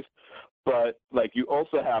in chief. But like, you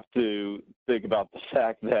also have to think about the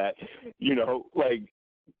fact that you know, like,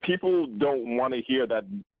 people don't want to hear that.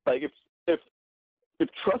 Like, if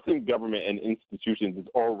trust in government and institutions is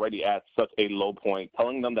already at such a low point,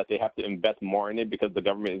 telling them that they have to invest more in it because the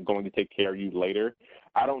government is going to take care of you later,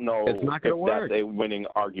 I don't know if that's a winning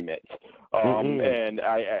argument. And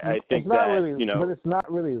I think that, really, you know. But it's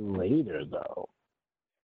not really later, though.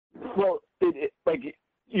 Well, like,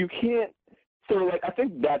 you can't. So, like, I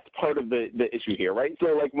think that's part of the issue here, right?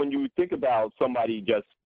 So, like, when you think about somebody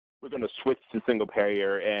we're going to switch to single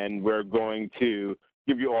payer and we're going to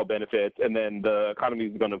give you all benefits, and then the economy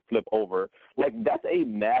is going to flip over. Like, that's a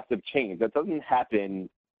massive change. That doesn't happen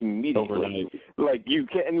immediately. Like, you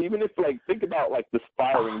can, and even if, like, think about, like,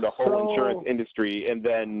 firing the whole insurance industry and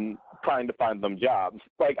then trying to find them jobs.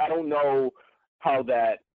 Like, I don't know how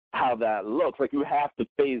that looks. Like, you have to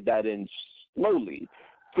phase that in slowly.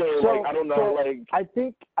 So like, I don't know. Like, I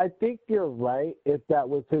think you're right if that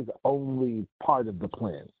was his only part of the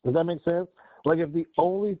plan. Does that make sense? Like, if the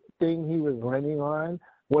only thing he was running on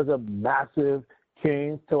was a massive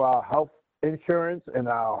change to our health insurance and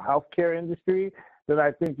our healthcare industry, then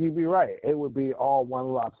I think you'd be right. It would be all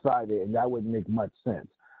one lopsided, and that wouldn't make much sense.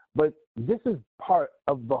 But this is part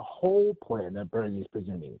of the whole plan that Bernie is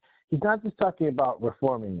presenting. He's not just talking about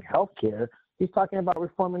reforming healthcare. He's talking about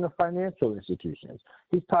reforming the financial institutions.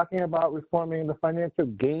 He's talking about reforming the financial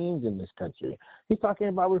gains in this country. He's talking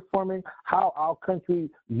about reforming how our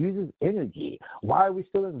country uses energy. Why are we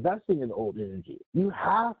still investing in old energy? You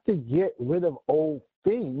have to get rid of old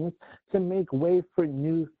things to make way for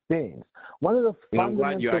new things. One of the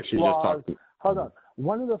fundamental flaws,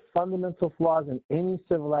 one of the fundamental flaws in any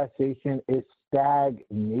civilization is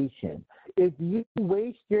stagnation. If you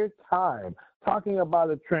waste your time talking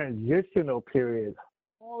about a transitional period,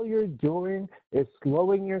 all you're doing is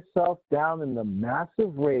slowing yourself down in the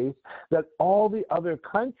massive race that all the other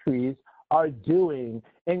countries are doing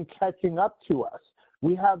and catching up to us.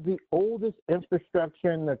 We have the oldest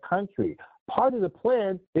infrastructure in the country. Part of the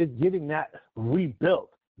plan is getting that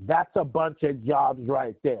rebuilt. That's a bunch of jobs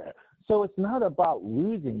right there. So it's not about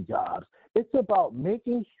losing jobs. It's about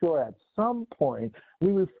making sure at some point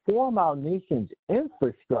we reform our nation's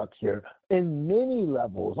infrastructure in many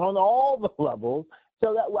levels, on all the levels,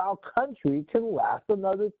 so that our country can last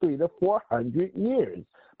another 300 to 400 years.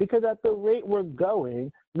 Because at the rate we're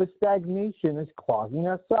going, the stagnation is clogging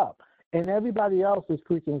us up. And everybody else is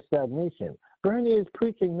preaching stagnation. Bernie is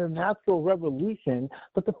preaching the natural revolution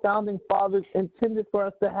that the founding fathers intended for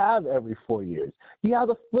us to have every 4 years. You have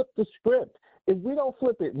to flip the script. If we don't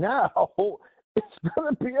flip it now, it's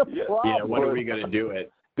going to be a problem. Yeah, when are we going to do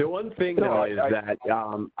it? The one thing though is that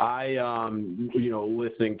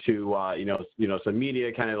listening to some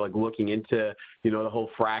media kind of like looking into the whole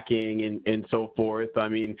fracking and so forth. I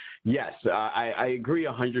mean, yes, I agree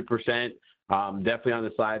 100%. Definitely on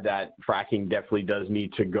the side that fracking definitely does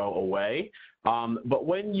need to go away. But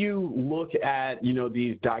when you look at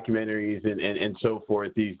these documentaries and so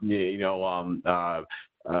forth, these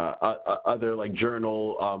other like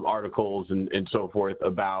journal articles and so forth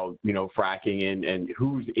about fracking and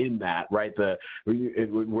who's in that, right?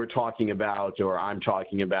 We're talking about, or I'm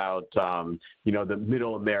talking about the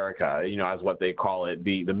Middle America, as what they call it,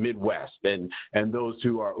 the Midwest, and those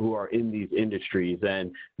who are in these industries.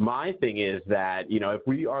 And my thing is that if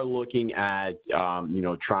we are looking at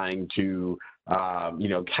trying to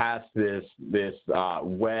cast this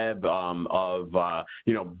web of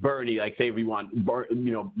Bernie, like say we want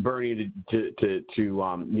Bernie to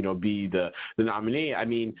be the nominee. I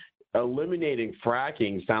mean, eliminating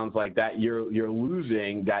fracking sounds like that you're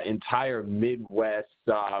losing that entire Midwest,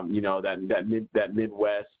 that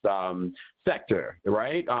Midwest sector,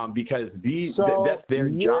 right? Because that's their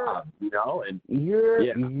job, And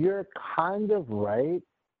you're kind of right,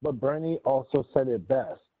 but Bernie also said it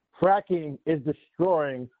best. Fracking is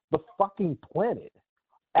destroying the fucking planet.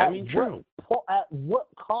 True. At what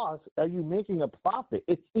cost are you making a profit?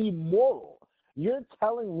 It's immoral. You're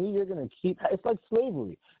telling me you're going to it's like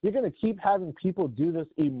slavery. You're going to keep having people do this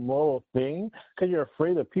immoral thing because you're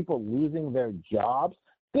afraid of people losing their jobs?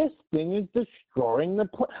 This thing is destroying the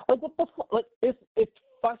planet. Like, what the fuck? Like, it's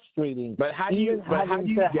frustrating. But how do you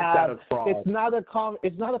get that across? It's not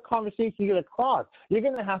a conversation you get across. You're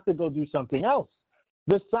going to have to go do something else.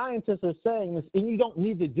 The scientists are saying this, and you don't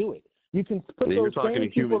need to do it. You can put those same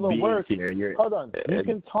people to work. Hold on.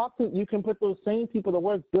 You can put those same people to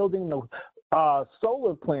work building the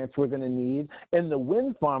solar plants we're going to need and the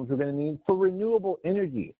wind farms we're going to need for renewable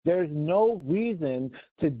energy. There's no reason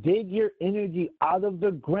to dig your energy out of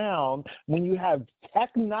the ground when you have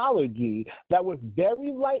technology that with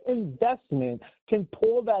very light investment can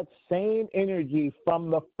pull that same energy from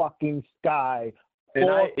the fucking sky. And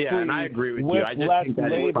I agree with you. I just think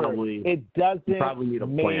that it doesn't probably need a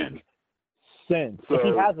plan. Sense. So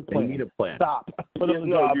he has a plan. Need a plan. Stop. Put him on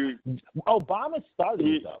the job. Obama started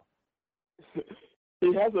it though.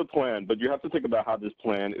 He has a plan, but you have to think about how this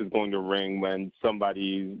plan is going to ring when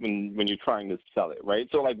you're trying to sell it, right?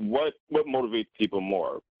 So like what motivates people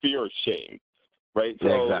more? Fear or shame? Right?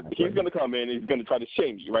 So exactly. He's going to come in and he's going to try to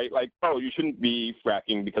shame you, right? Like, oh, you shouldn't be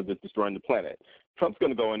fracking because it's destroying the planet. Trump's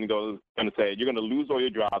going to go in and going to say, you're going to lose all your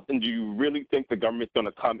jobs. And do you really think the government's going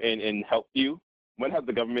to come in and help you? When has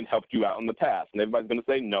the government helped you out in the past? And everybody's going to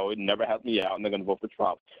say, no, it never helped me out, and they're going to vote for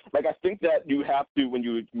Trump. Like, I think that you have to, when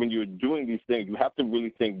you're doing these things, you have to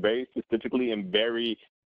really think very specifically and very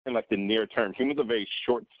in like the near term. Humans are very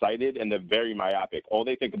short-sighted and they're very myopic. All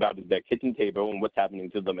they think about is their kitchen table and what's happening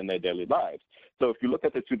to them in their daily lives. So if you look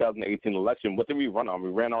at the 2018 election, what did we run on? We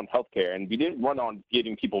ran on healthcare, and we didn't run on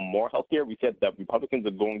getting people more healthcare. We said that Republicans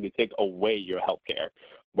are going to take away your healthcare.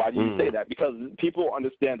 Why do you say that? Because people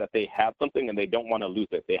understand that they have something and they don't want to lose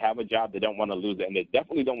it. They have a job, they don't want to lose it, and they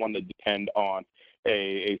definitely don't want to depend on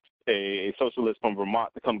a socialist from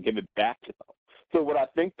Vermont to come give it back to them. So what I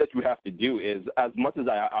think that you have to do is, as much as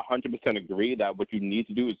I 100% agree that what you need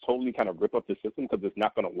to do is totally kind of rip up the system because it's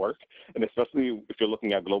not going to work, and especially if you're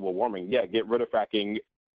looking at global warming, get rid of fracking,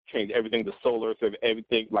 change everything to solar, so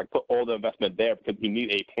everything, like put all the investment there because we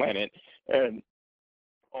need a planet. And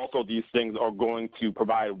also these things are going to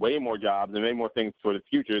provide way more jobs and way more things for the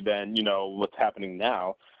future than, what's happening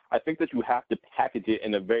now. I think that you have to package it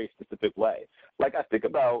in a very specific way. Like I think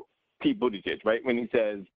about Pete Buttigieg, right, when he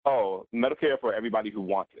says, oh, Medicare for everybody who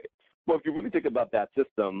wants it. Well, if you really think about that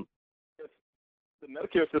system, if the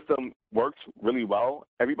Medicare system works really well,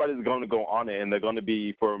 everybody's going to go on it, and they're going to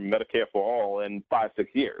be for Medicare for all in 5-6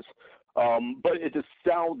 years. But it just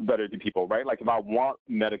sounds better to people, right? Like if I want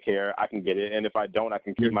Medicare, I can get it, and if I don't, I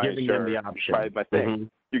can keep my insurance. My thing. Mm-hmm.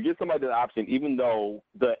 You give somebody the option, even though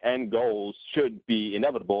the end goal should be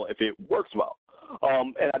inevitable if it works well.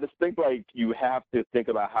 And I just think, like, you have to think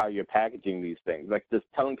about how you're packaging these things. Like, just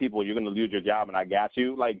telling people you're going to lose your job and I got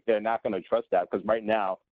you, like, they're not going to trust that because right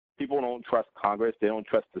now people don't trust Congress. They don't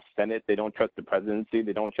trust the Senate. They don't trust the presidency.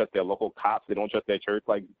 They don't trust their local cops. They don't trust their church.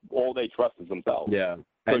 Like, all they trust is themselves. Yeah.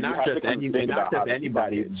 So and not just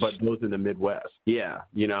anybody, but those in the Midwest. Yeah,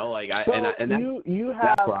 you have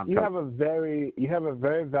a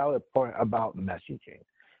very valid point about messaging.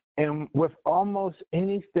 And with almost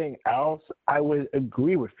anything else, I would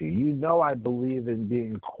agree with you. I believe in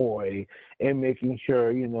being coy and making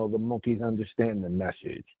sure, the monkeys understand the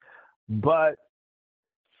message. But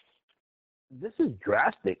this is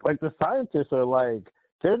drastic. Like, the scientists are like,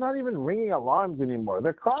 they're not even ringing alarms anymore.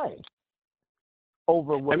 They're crying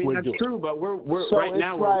over what we're doing. I mean, that's true, but we're so right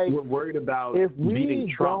now like, we're worried about if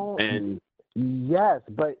beating Trump and. Yes,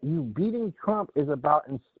 but you beating Trump is about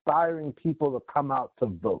inspiring people to come out to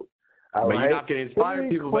vote. But you're not going to inspire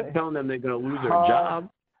people by telling them they're going to lose their job.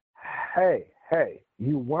 Hey,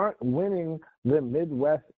 you weren't winning the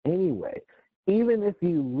Midwest anyway. Even if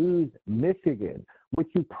you lose Michigan, which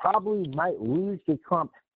you probably might lose to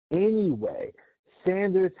Trump anyway,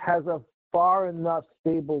 Sanders has a far enough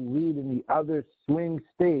stable lead in the other swing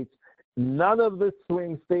states. None of the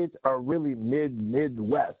swing states are really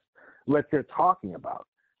Midwest, what you're talking about.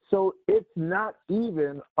 So it's not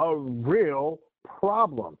even a real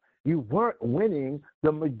problem. You weren't winning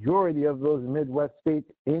the majority of those Midwest states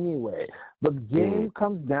anyway. The game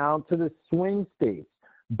comes down to the swing states.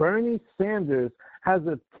 Bernie Sanders has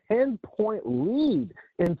a 10-point lead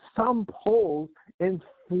in some polls in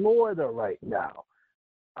Florida right now.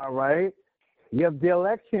 All right? The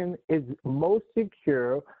election is most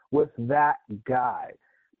secure with that guy.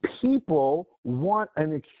 People want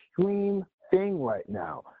an extreme thing right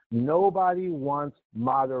now. Nobody wants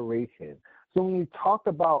moderation. So when you talk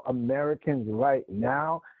about Americans right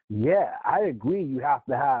now, yeah, I agree you have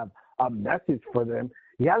to have a message for them.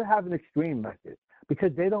 You got to have an extreme message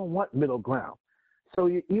because they don't want middle ground. So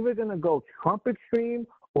you're either going to go Trump extreme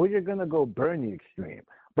or you're going to go Bernie extreme.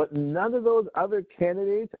 But none of those other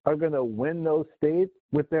candidates are going to win those states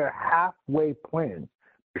with their halfway plans.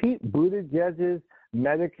 Pete Buttigieg's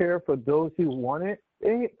Medicare for those who want it, it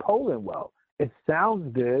ain't polling well. It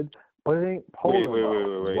sounds good, but it ain't polling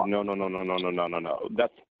well. Wait. No.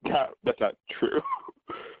 That's not true.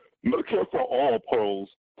 Medicare for all polls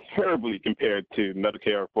terribly compared to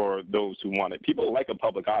Medicare for those who want it. People like a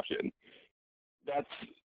public option. I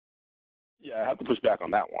have to push back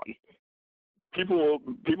on that one. People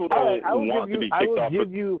don't want to be kicked off.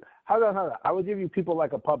 Hold on. I would give you people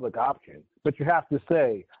like a public option, but you have to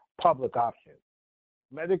say public option.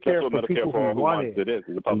 Medicare for people who want it. It is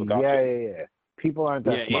a public option. Yeah. People aren't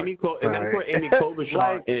that smart. That's where Amy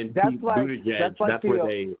Klobuchar and Pete Buttigieg, that's where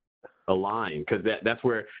they align, because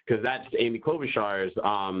that's Amy Klobuchar's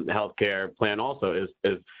healthcare plan also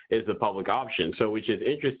is the public option. So, which is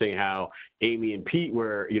interesting how Amy and Pete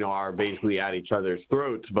are basically at each other's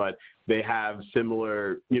throats, but they have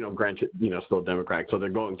similar, granted, still Democratic, so they're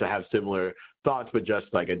going to have similar thoughts, but just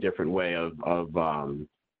like a different way of acting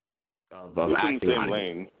in the same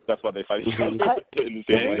lane. That's why they fight each other in the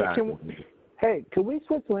same lane. Hey, can we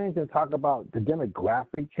switch lanes and talk about the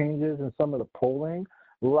demographic changes in some of the polling?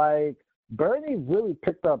 Like, Bernie really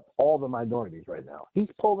picked up all the minorities right now. He's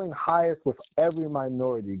polling highest with every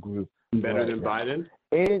minority group. Better than Biden?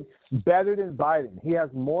 It's better than Biden. He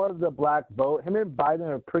has more of the black vote. Him and Biden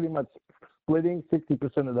are pretty much splitting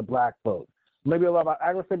 60% of the black vote. Maybe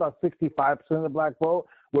I would say about 65% of the black vote,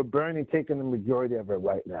 with Bernie taking the majority of it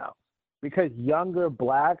right now. Because younger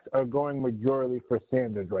blacks are going majority for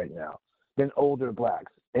Sanders right now than older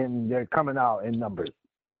blacks, and they're coming out in numbers.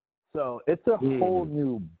 So it's a whole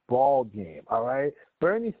new ball game, all right?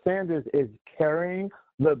 Bernie Sanders is carrying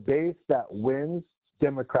the base that wins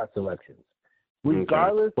Democrats' elections.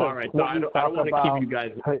 Regardless of what I don't want to keep you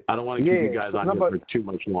guys. I don't want to keep you guys on here for too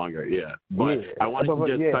much longer. Yeah, but I wanted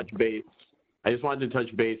to just touch base. I just wanted to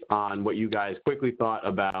touch base on what you guys quickly thought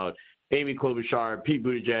about Amy Klobuchar, Pete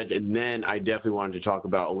Buttigieg, and then I definitely wanted to talk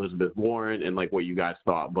about Elizabeth Warren and like what you guys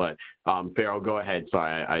thought. But Farrell, go ahead.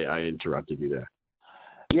 Sorry, I interrupted you there.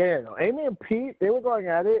 Yeah, Amy and Pete, they were going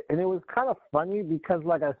at it, and it was kind of funny because,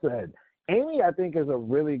 like I said, Amy, I think, is a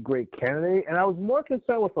really great candidate, and I was more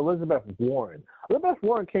concerned with Elizabeth Warren. Elizabeth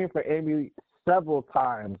Warren came for Amy several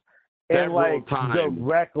times. And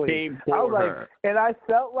directly, I was like, and I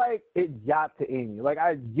felt like it got to Amy. Like,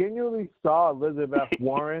 I genuinely saw Elizabeth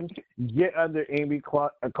Warren get under Amy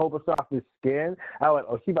Klobuchar's skin. I went,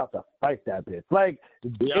 oh, she about to fight that bitch. Like,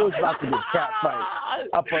 it was about to be a cat fight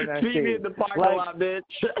up on that stage. In the parking lot, bitch.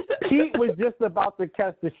 Pete was just about to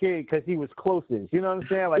catch the shade because he was closest. You know what I'm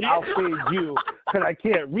saying? Like, I'll shade you because I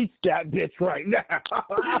can't reach that bitch right now.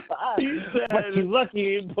 But you're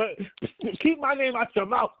lucky, but keep my name out your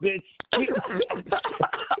mouth, bitch. She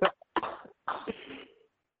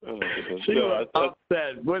was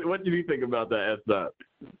upset. What do you think about that, S-Dot?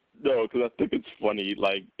 No, because I think it's funny.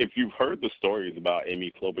 Like, if you've heard the stories about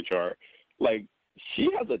Amy Klobuchar, like, she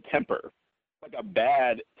has a temper, like a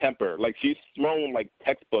bad temper. Like, she's thrown, like,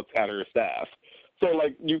 textbooks at her staff. So,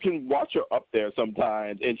 like, you can watch her up there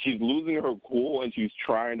sometimes, and she's losing her cool, and she's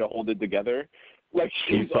trying to hold it together. Like,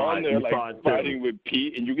 she's on there, like, fighting with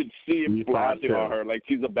Pete, and you can see it flashing on her, like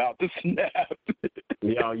she's about to snap.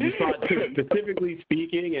 You know, you saw it too, specifically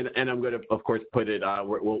speaking, and I'm going to, of course, put it.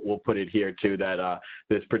 We'll put it here too. That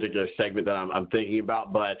this particular segment that I'm thinking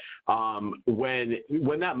about. But when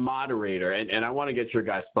that moderator, and I want to get your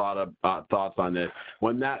guys' thoughts on this.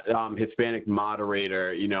 When that Hispanic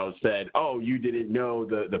moderator, you know, said, "Oh, you didn't know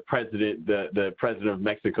the president, the president of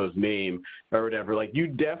Mexico's name or whatever," like you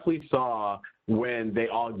definitely saw when they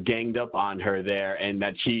all ganged up on her there, and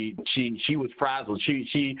that she was frazzled.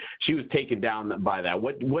 She was taken down by that.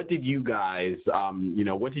 What did you guys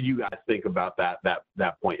what did you guys think about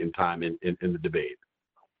that point in time in the debate?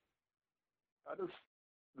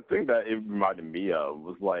 The thing that it reminded me of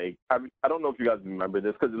was like I don't know if you guys remember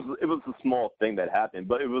this because it was a small thing that happened,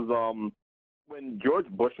 but it was when George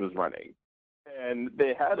Bush was running. And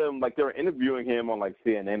they had him, like, they were interviewing him on, like,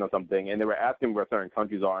 CNN or something, and they were asking where certain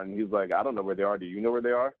countries are, and he's like, I don't know where they are. Do you know where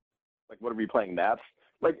they are? Like, what are we playing, maps?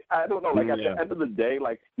 Like, I don't know. Like, at the end of the day,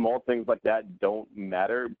 like, small things like that don't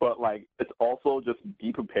matter. But, like, it's also just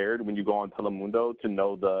be prepared when you go on Telemundo to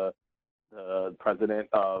know the president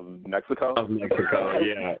of Mexico. Of Mexico,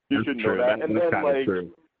 yeah. You should know that. And then, like,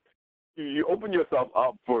 you open yourself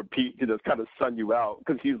up for Pete to just kind of sun you out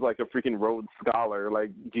because he's like a freaking Rhodes Scholar,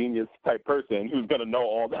 like genius type person who's going to know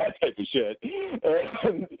all that type of shit.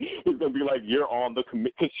 And he's going to be like, you're on the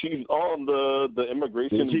committee because she's on the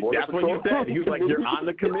immigration border That's control. what he said. He was like, you're on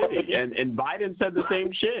the committee. And Biden said the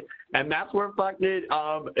same shit. And that's where fucking,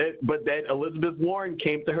 but then Elizabeth Warren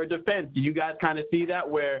came to her defense. Do you guys kind of see that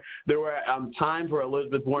where there were times where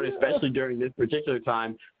Elizabeth Warren, especially during this particular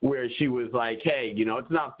time, where she was like, hey, you know,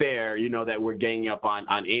 it's not fair, you know, that we're ganging up on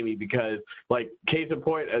Amy because, like, case in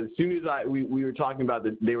point, as soon as we were talking about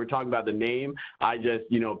they were talking about the name, I just,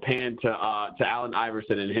 you know, panned to Allen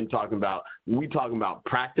Iverson and him talking about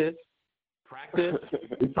practice. We're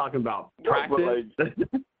talking about practice.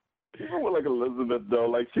 Even with like Elizabeth though,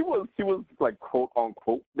 like she was like quote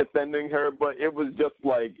unquote defending her, but it was just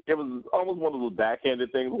like it was almost one of those backhanded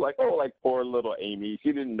things, like, oh, like poor little Amy,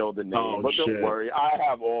 she didn't know the name, but don't worry, I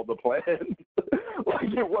have all the plans.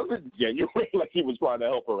 Like it wasn't genuine, like he was trying to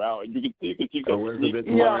help her out, and you could see because she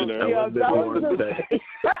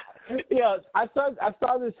I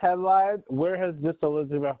saw this headline. Where has this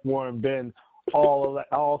Elizabeth Warren been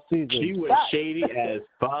all season? She was shady as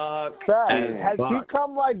fuck. Had she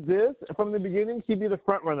come like this from the beginning, she'd be the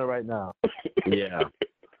front runner right now. Yeah.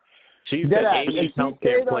 She said Amy's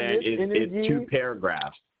healthcare plan is 2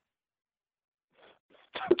 paragraphs.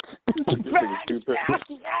 You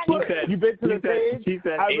been to the page? She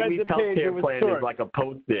said Amy's healthcare plan is like a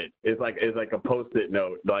post-it. It's like a post-it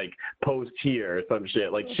note, like post here or some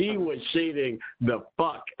shit. Like she was shading the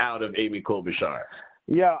fuck out of Amy Klobuchar.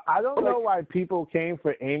 Yeah, I don't know why people came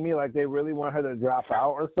for Amy, like they really want her to drop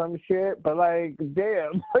out or some shit, but like,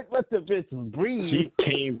 damn, like let the bitch breathe. She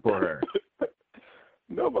came for her.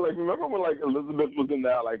 No, but like remember when like Elizabeth was in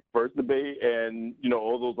that like first debate and you know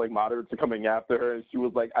all those like moderates are coming after her and she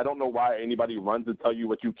was like, I don't know why anybody runs to tell you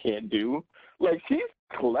what you can't do. Like she's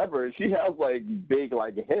clever. She has like big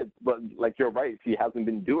like hits, but like you're right, she hasn't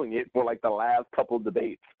been doing it for like the last couple of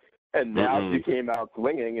debates. And now she came out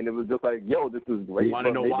swinging, and it was just like, yo, this is great. You want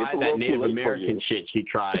to know why that Native American shit she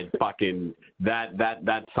tried? Fucking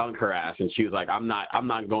that sunk her ass, and she was like, I'm not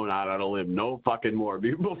going out on a limb no fucking more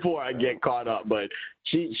before I get caught up. But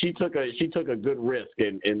she took a good risk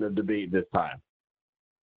in the debate this time.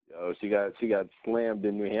 Yo, she got slammed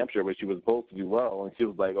in New Hampshire where she was supposed to do well, and she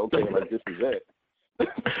was like, okay, like this is it.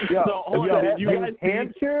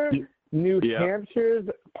 New Hampshire's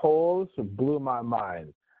polls blew my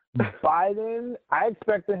mind. Biden, I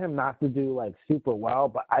expected him not to do like super well,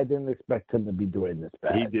 but I didn't expect him to be doing this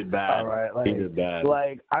bad. He did bad. All right, like, he did bad.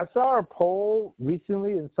 Like I saw a poll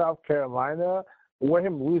recently in South Carolina where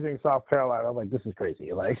him losing South Carolina. I'm like, this is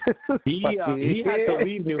crazy. Like he had to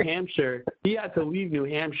leave New Hampshire. He had to leave New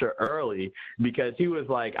Hampshire early because he was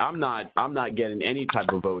like, I'm not getting any type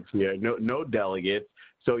of votes here. No delegates.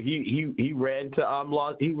 So he ran to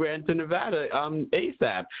Nevada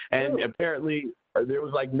ASAP, and apparently there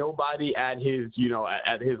was like nobody at his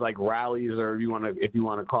like rallies, or if you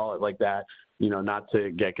want to call it like that, you know, not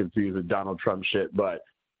to get confused with Donald Trump shit, but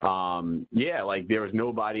like there was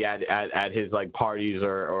nobody at his like parties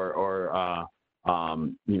or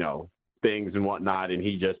you know, things and whatnot, and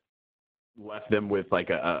he just left them with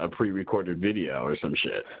like a pre-recorded video or some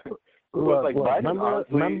shit. Look,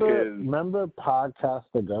 remember podcast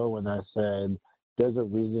ago when I said there's a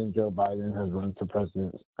reason Joe Biden has run for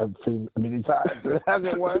president many times. It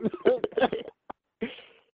hasn't won.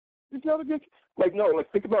 It's not a good. Like no,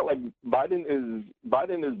 like think about like Biden is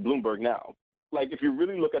Bloomberg now. Like if you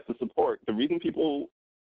really look at the support, the reason people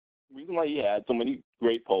reason why he had so many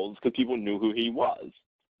great polls because people knew who he was.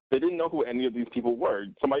 They didn't know who any of these people were.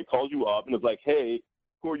 Somebody calls you up and is like, "Hey,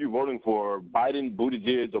 who are you voting for? Biden,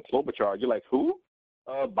 Buttigieg, or Klobuchar?" You're like, "Who?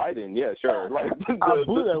 Biden. Yeah, sure." Like,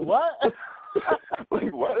 what?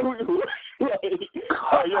 Like what? Who? Like,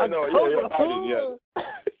 oh yeah, no, yeah, Biden, yeah.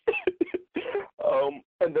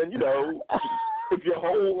 And then if your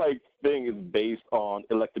whole thing is based on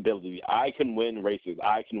electability, I can win races,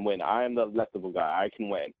 I can win, I am the electable guy, I can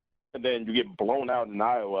win, and then you get blown out in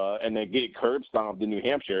Iowa and then get curb stomped in New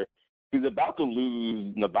Hampshire, he's about to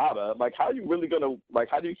lose Nevada. Like, how are you really gonna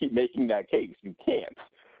how do you keep making that case? You can't.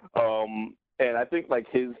 And I think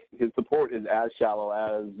his support is as shallow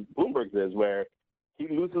as Bloomberg's is, where he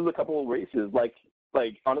loses a couple of races. Like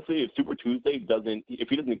honestly, if if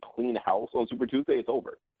he doesn't clean house on Super Tuesday, it's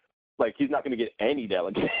over. Like, he's not going to get any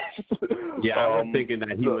delegates. Yeah, I was thinking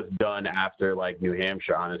that he was done after New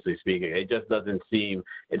Hampshire. Honestly speaking, it just doesn't seem.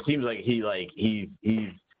 It seems like he's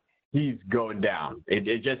going down.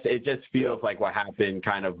 It just feels like what happened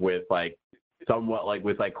kind of with somewhat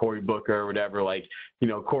with Cory Booker or whatever.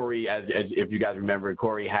 Cory, as if you guys remember,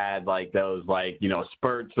 Cory had those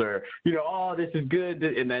spurts or oh, this is good,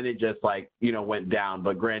 and then it just went down.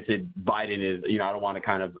 But granted, Biden is I don't want to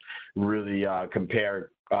kind of really compare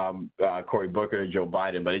Cory Booker to Joe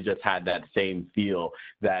Biden, but it just had that same feel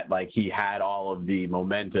that he had all of the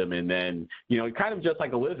momentum, and then kind of just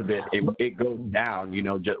like Elizabeth, it goes down.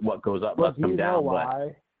 Just what goes up must come down.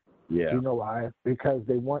 Why? Yeah. You know why? Because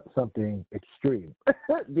they want something extreme.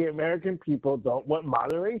 The American people don't want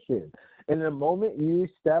moderation. And the moment you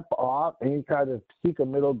step off and you try to seek a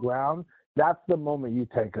middle ground, that's the moment you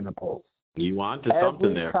take in the polls. You want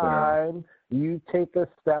something there. Every time you take a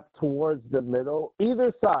step towards the middle,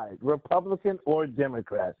 either side, Republican or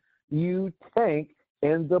Democrat, you tank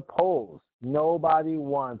in the polls. Nobody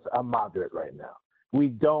wants a moderate right now. We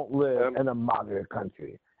don't live in a moderate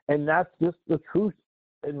country. And that's just the truth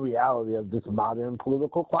in reality of this modern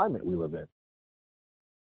political climate we live in.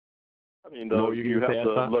 I mean, though, you have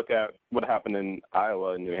to look at what happened in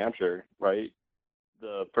Iowa and New Hampshire, right?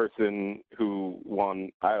 The person who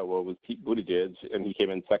won Iowa was Pete Buttigieg, and he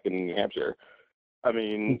came in second in New Hampshire. I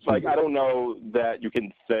mean, I don't know that you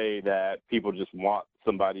can say that people just want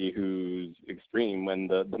somebody who's extreme when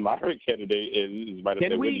the moderate candidate is right up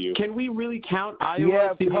there with you. Can we really count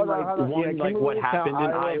Iowa? Yeah, hold on. What happened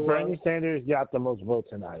in Iowa? Bernie Sanders got the most votes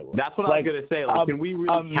in Iowa. That's what I was going to say. Can we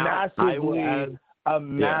really count Iowa as a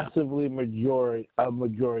massively majority of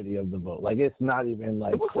the vote? It's not even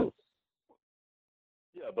close.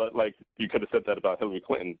 Yeah, but you could have said that about Hillary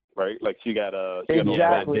Clinton, right? She got a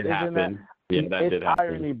exactly. That did happen. It's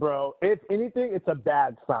irony, bro. If anything, it's a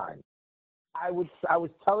bad sign. I was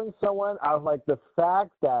telling someone, I was like, the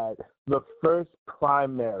fact that the first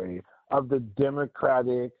primary of the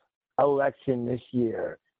Democratic election this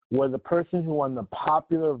year, where the person who won the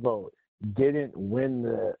popular vote didn't win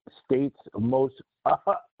the state's most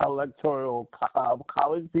electoral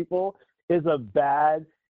college people, is a bad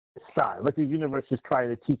sign. The universe is trying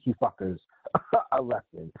to teach you fuckers a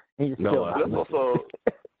lesson. And you're still not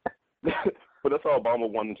but that's how Obama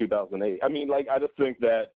won in 2008. I mean, I just think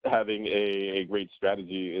that having a great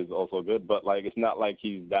strategy is also good, but it's not like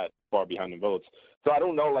he's that far behind in votes. So I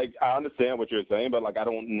don't know. I understand what you're saying, but I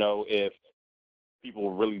don't know if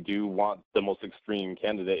people really do want the most extreme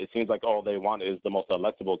candidate. It seems like all they want is the most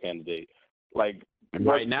electable candidate. Right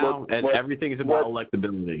now, everything is about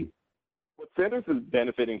electability. What Sanders is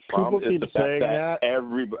benefiting from is the fact that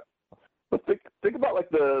everybody. But think about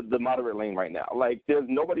the moderate lane right now. There's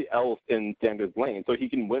nobody else in Sanders' lane, so he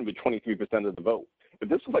can win with 23% of the vote. If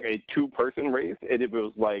this was a two-person race, and if it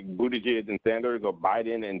was Buttigieg and Sanders or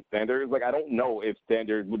Biden and Sanders, I don't know if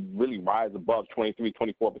Sanders would really rise above 23,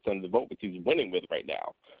 24% of the vote, which he's winning with right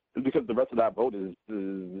now. It's because the rest of that vote is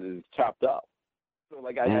chopped up. So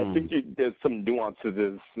I think there's some nuance to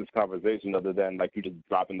this conversation other than you just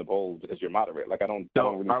drop in the polls because you're moderate. I don't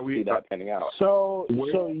really see that panning out. So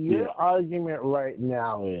your argument right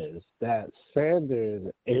now is that Sanders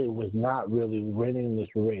was not really winning this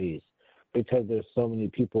race because there's so many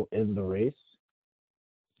people in the race.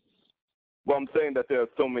 Well, I'm saying that there are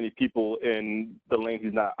so many people in the lane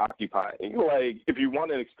he's not occupying. If you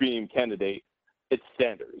want an extreme candidate, it's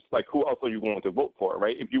Sanders. Who else are you going to vote for,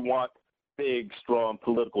 right? If you want big, strong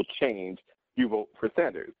political change, you vote for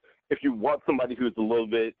Sanders. If you want somebody who's a little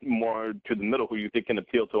bit more to the middle, who you think can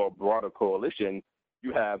appeal to a broader coalition,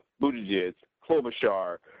 you have Buttigieg,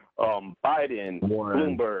 Klobuchar, Biden,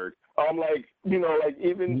 Warren. Bloomberg.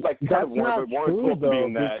 Even that's not true though,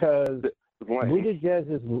 because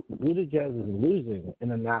Buttigieg is losing in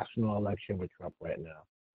the national election with Trump right now.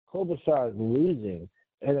 Klobuchar is losing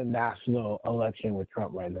in a national election with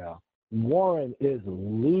Trump right now. Warren is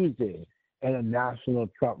losing in a national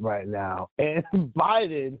Trump right now. And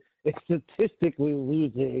Biden is statistically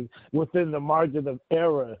losing within the margin of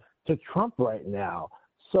error to Trump right now.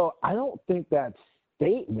 So I don't think that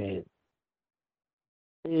statement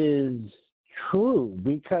is true,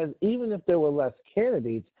 because even if there were less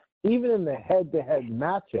candidates, even in the head-to-head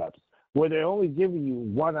matchups where they're only giving you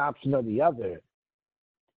one option or the other,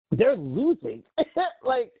 they're losing.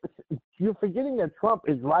 Like, you're forgetting that Trump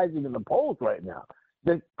is rising in the polls right now.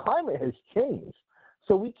 The climate has changed.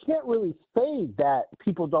 So we can't really say that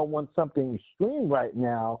people don't want something extreme right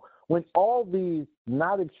now when all these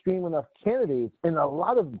not extreme enough candidates in a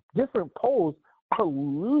lot of different polls are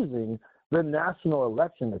losing the national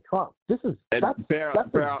election to Trump. That's Fair.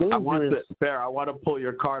 I want to pull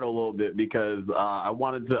your card a little bit, because I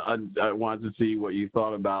wanted to see what you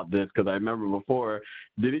thought about this, because I remember before,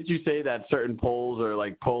 didn't you say that certain polls are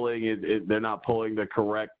like polling they're not polling the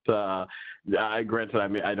correct? Granted, I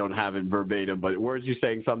mean, I don't have it verbatim, but weren't you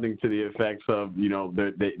saying something to the effects of,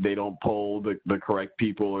 they don't poll the correct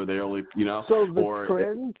people, or they only So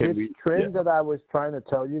the trend that I was trying to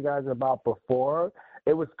tell you guys about before,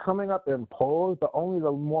 it was coming up in polls, but only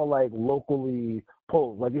the more like locally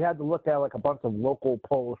polls. Like, you had to look at like a bunch of local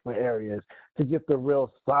polls for areas to get the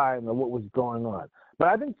real sign of what was going on. But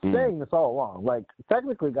I've been saying this all along. Like,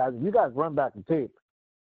 technically, guys, if you guys run back the tape,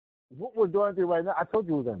 what we're going through right now, I told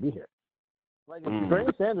you we were going to be here. Like, if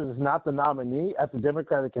Bernie Sanders is not the nominee at the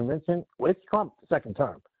Democratic Convention, it's Trump's second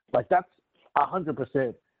term. Like, that's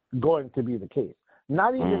 100% going to be the case.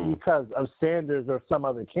 Not even because of Sanders or some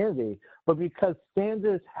other candidate, but because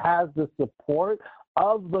Sanders has the support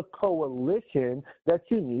of the coalition that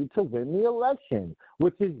you need to win the election,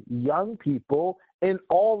 which is young people and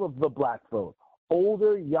all of the black vote,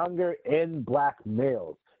 older, younger, and black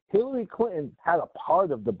males. Hillary Clinton had a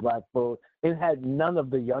part of the black vote and had none of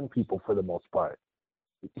the young people for the most part.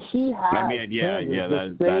 He had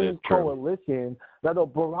the same coalition that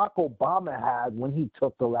Barack Obama had when he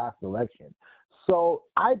took the last election. So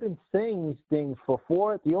I've been saying these things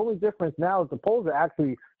before. The only difference now is the polls are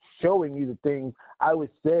actually showing you the things I was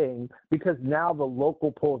saying, because now the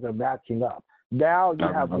local polls are matching up. Now you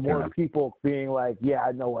have more people being like, yeah,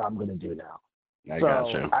 I know what I'm going to do now.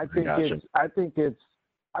 I think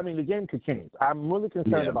the game could change. I'm really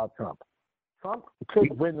concerned about Trump. Trump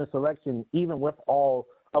could win this election even with all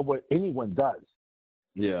of what anyone does.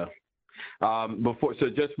 Yeah.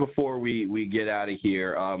 Just before we get out of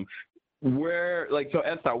here,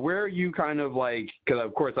 Esta, where are you kind of like, because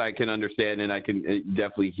of course I can understand and I can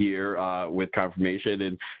definitely hear with confirmation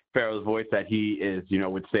in Pharaoh's voice that he is,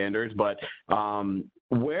 with Sanders, but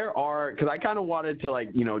because I kind of wanted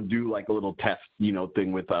to do like a little test,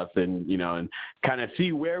 thing with us and, and kind of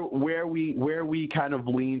see where we kind of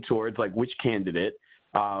lean towards, like which candidate,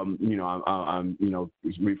 I'm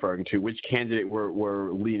referring to which candidate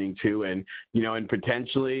we're leaning to, and and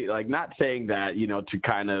potentially, like, not saying that to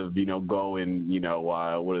kind of go and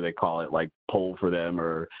what do they call it, like poll for them,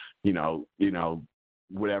 or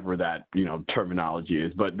whatever that terminology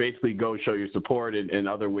is, but basically go show your support in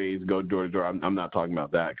other ways, go door to door. I'm not talking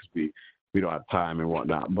about that because we don't have time and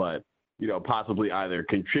whatnot, but possibly either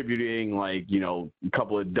contributing like, a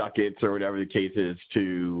couple of ducats or whatever the case is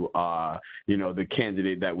to, the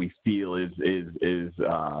candidate that we feel is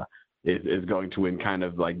going to win, kind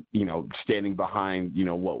of like, standing behind,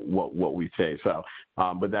 what we say. So,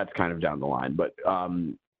 but that's kind of down the line. But,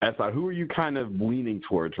 Esta, who are you kind of leaning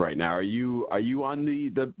towards right now? Are you on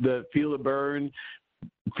the feel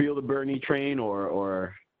the Bernie train,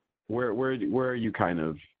 or where are you kind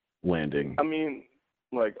of landing? I mean,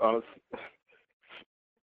 like, honestly,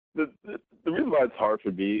 the reason why it's hard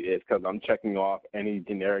for me is because I'm checking off any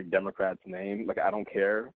generic Democrat's name. Like, I don't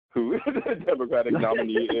care who the Democratic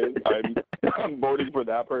nominee is. I'm voting for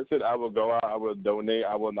that person. I will go out. I will donate.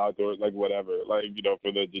 I will not do it, like, whatever, like,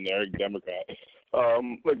 for the generic Democrat.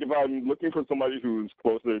 Like, if I'm looking for somebody who's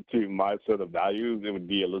closer to my set of values, it would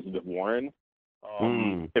be Elizabeth Warren.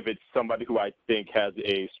 If it's somebody who I think has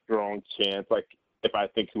a strong chance, like, if I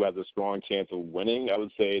think who has a strong chance of winning, I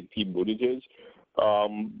would say Pete Buttigieg.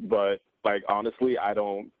 But, like, honestly, I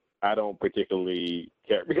don't particularly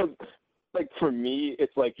care, because, like, for me,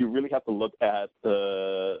 it's like you really have to look at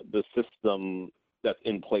the system that's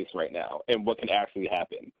in place right now and what can actually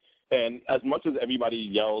happen. And as much as everybody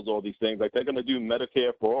yells all these things, like they're going to do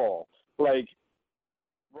Medicare for all, like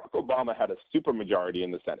Barack Obama had a supermajority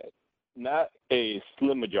in the Senate, not a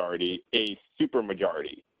slim majority, a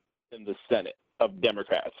supermajority in the Senate of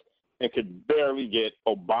Democrats, and could barely get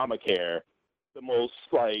Obamacare, the most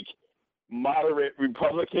like moderate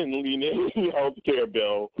Republican-leaning health care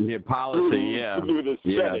bill. Yeah, policy, through the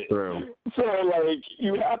Senate. True. So, like,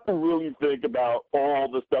 you have to really think about all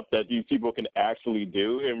the stuff that these people can actually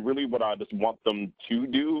do, and really what I just want them to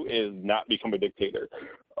do is not become a dictator.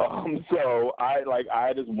 So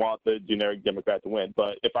I just want the generic Democrat to win.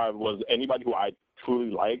 But if I was anybody who I truly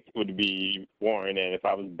liked, it would be Warren, and if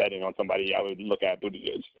I was betting on somebody, I would look at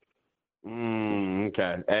Buttigieg.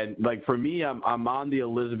 Okay. And like for me, I'm on the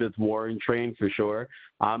Elizabeth Warren train for sure.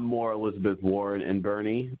 I'm more Elizabeth Warren and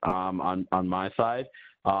Bernie on my side.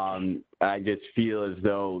 I just feel as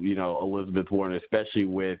though, Elizabeth Warren, especially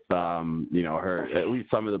with, her, at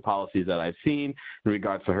least some of the policies that I've seen in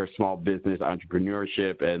regards to her small business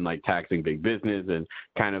entrepreneurship and like taxing big business and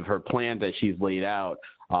kind of her plan that she's laid out,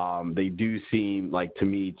 they do seem like to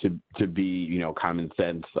me to be, common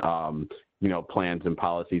sense, plans and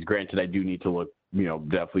policies. Granted, I do need to look,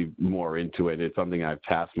 definitely more into it. It's something I've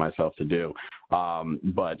tasked myself to do.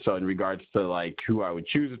 But so in regards to like who I would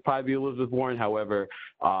choose, it's probably Elizabeth Warren. However,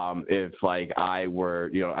 if like I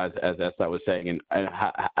were, as I was saying, and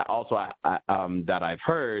also that I've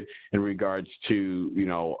heard in regards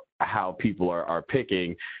to, how people are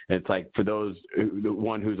picking, it's like for those, the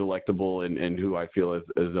one who's electable and who I feel as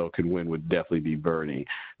though can win would definitely be Bernie.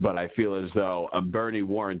 But I feel as though a Bernie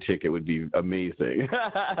Warren ticket would be amazing.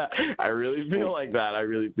 I really feel like that. I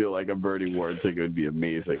really feel like a Bernie Warren ticket would be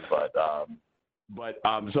amazing.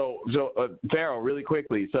 So Farrell, really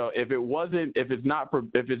quickly. So if it's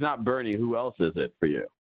not Bernie, who else is it for you?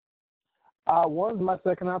 Warren's my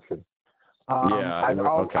second option. I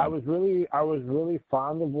was really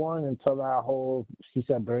fond of Warren until that whole she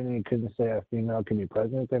said Bernie couldn't say a female can be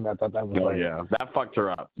president thing. I thought that was that fucked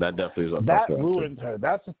her up. That definitely was that ruined her.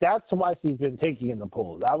 That's why she's been taking in the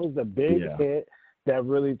polls. That was the big hit that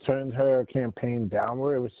really turned her campaign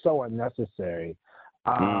downward. It was so unnecessary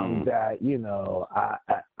that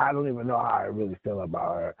I don't even know how I really feel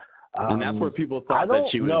about her. And that's where people thought that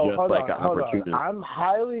she was just like an opportunist. I'm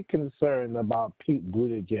highly concerned about Pete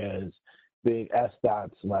Buttigieg being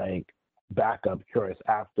SDOT's like backup choice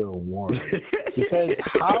after Warren, because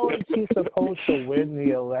how is he supposed to win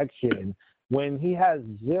the election when he has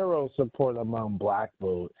zero support among black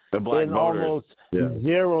voters and almost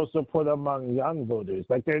zero support among young voters?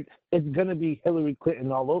 Like it's going to be Hillary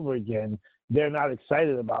Clinton all over again. They're not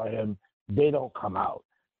excited about him. They don't come out.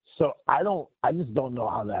 So I just don't know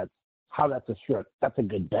how that's a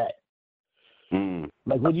good bet.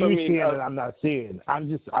 Like what you see that I'm not seeing.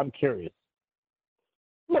 I'm curious.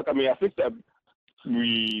 Look, I think that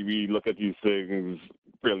we look at these things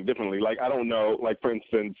really differently. Like, I don't know, like, for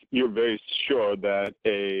instance, you're very sure that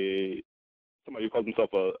somebody who calls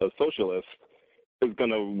himself a socialist is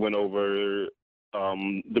going to win over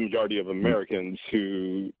the majority of Americans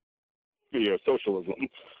who fear socialism.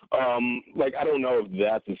 Like, I don't know if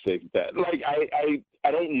that's a safe bet. Like,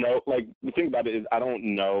 I don't know. Like, the thing about it is I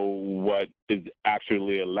don't know what is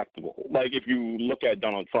actually electable. Like, if you look at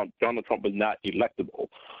Donald Trump was not electable.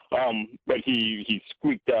 But he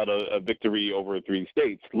squeaked out a victory over 3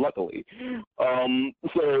 states, luckily.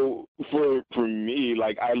 So for me,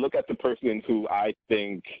 like, I look at the person who I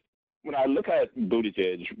think, when I look at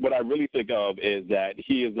Buttigieg, what I really think of is that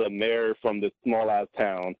he is a mayor from this small-ass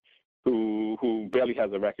town who barely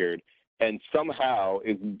has a record and somehow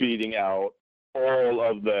is beating out all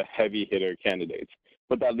of the heavy hitter candidates.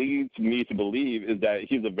 What that leads me to believe is that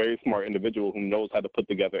he's a very smart individual who knows how to put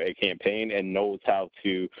together a campaign and knows how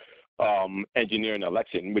to engineer an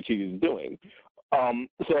election, which he's doing.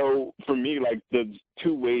 So for me, like, there's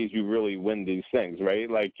 2 ways you really win these things, right?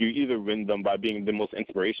 Like, you either win them by being the most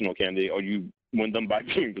inspirational candidate, or you win them by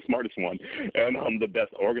being the smartest one and the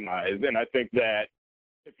best organized. And I think that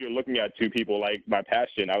if you're looking at 2 people like my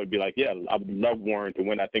passion, I would be like, yeah, I would love Warren to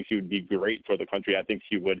win. I think she would be great for the country. I think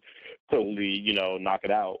she would totally, knock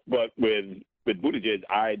it out. But with Buttigieg,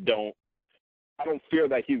 I don't fear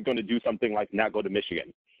that he's going to do something like not go to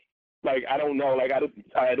Michigan. Like, I don't know. Like,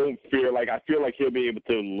 I don't fear. Like, I feel like he'll be able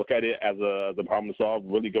to look at it as a problem to solve.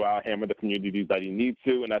 Really go out, hammer the communities that he needs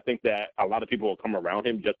to. And I think that a lot of people will come around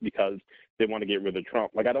him just because they want to get rid of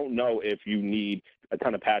Trump. Like, I don't know if you need a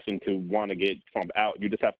ton of passion to want to get Trump out. You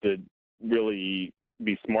just have to really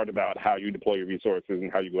be smart about how you deploy your resources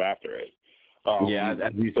and how you go after it.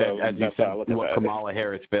 As you said, what Kamala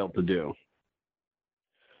Harris failed to do.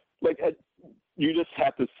 Like, you just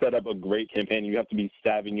have to set up a great campaign. You have to be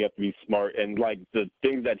savvy. You have to be smart. And, like, the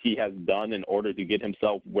things that he has done in order to get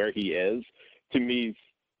himself where he is, to me,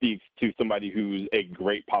 speaks to somebody who's a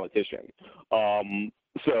great politician.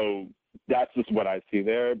 So that's just what I see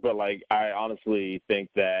there. But, like, I honestly think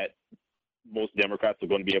that most Democrats are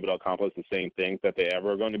going to be able to accomplish the same things that they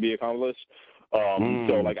ever are going to be accomplished.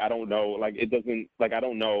 So like I don't know, like it doesn't, like I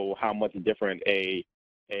don't know how much different a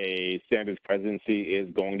Sanders presidency is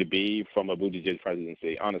going to be from a Buttigieg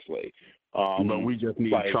presidency, honestly. But we just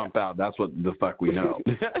need Trump out. That's what the fuck we know.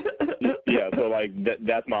 Yeah, so like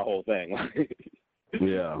that's my whole thing.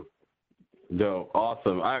 Yeah. Dope.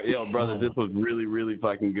 Awesome. Yo, brother, this was really, really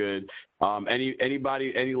fucking good.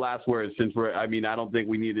 Anybody, any last words? Since I don't think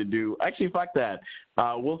we need to do. Actually, fuck that.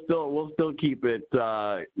 We'll still keep it,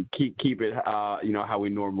 keep it. How we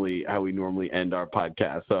normally end our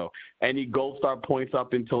podcast. So, any Gold Star points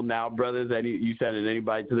up until now, brothers? You sending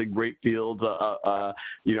anybody to the great fields?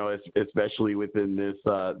 Especially within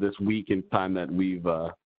this week and time that we've,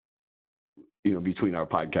 between our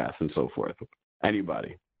podcasts and so forth.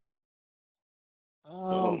 Anybody?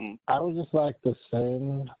 I would just like to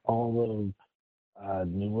send all of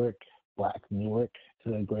Newark, Black Newark,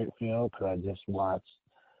 to the great field because I just watched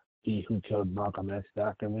the Who Killed Malcolm X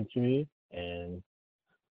documentary, and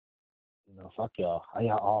fuck y'all.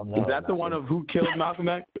 Y'all all know. Is that the one of Who Killed Malcolm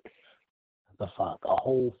X? The fuck, a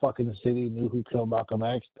whole fucking city knew Who Killed Malcolm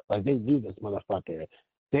X. Like they knew this motherfucker.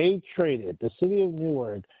 The city of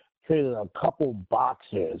Newark traded a couple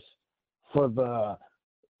boxers for the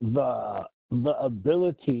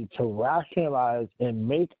ability to rationalize and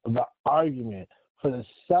make the argument for the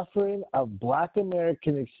suffering of Black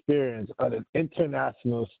American experience on an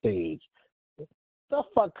international stage. The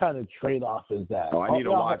fuck kind of trade-off is that? Oh, I need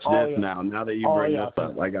to watch this now. Now that you bring this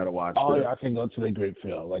up, I gotta watch this. Y'all can go to the great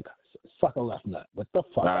field. Like, suck a left nut. What the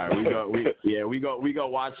fuck? All right, we go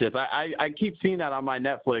watch this. I keep seeing that on my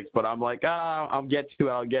Netflix, but I'm like, I'll get to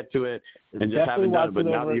it, and just haven't done it. But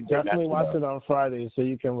now you definitely watch it on Friday so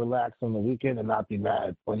you can relax on the weekend and not be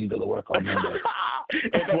mad when you go to work on Monday.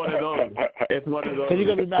 It's one of those. Because you're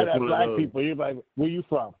gonna be mad at Black people. You're like, where you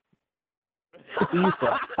from? Where you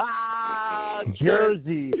from?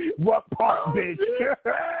 Jersey. What part, bitch?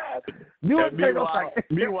 Meanwhile,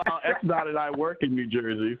 X-Dot and I work in New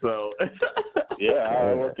Jersey, so. Yeah,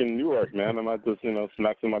 I work in Newark, man. I might just,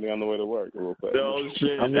 smack somebody on the way to work real quick. No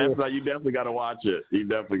shit. X-Dot, you definitely got to watch it.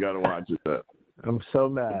 I'm so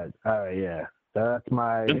mad. All right, yeah. That's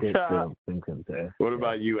my good film. What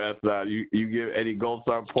about you, S-Dot? You give any Gold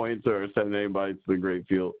Star points or send anybody to the great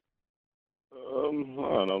field? I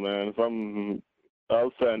don't know, man.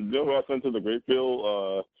 I'll send to the great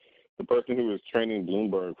field the person who was training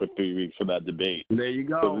Bloomberg for 3 weeks for that debate. There you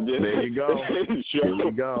go. There you go.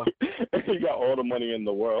 He got all the money in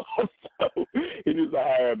the world. So he needs to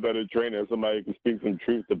hire a better trainer, somebody who can speak some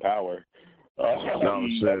truth to power.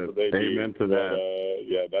 Shit. Amen to that.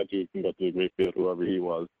 Yeah, that dude can go to the great field, whoever he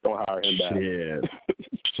was. Don't hire him back.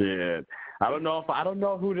 Shit. I don't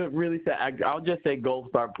know who to really say. I'll just say Gold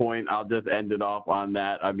Star point. I'll just end it off on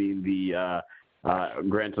that. I mean,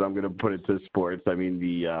 granted, I'm going to put it to sports. I mean,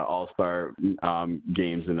 the All-Star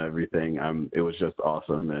games and everything. It was just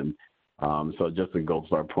awesome, and so just a Gold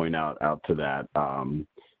Star point out to that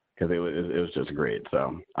because it was just great.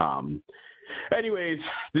 So, anyways,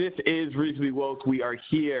 this is Reasonably Woke. We are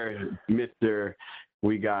here, Mr.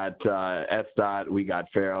 We got S-Dot, we got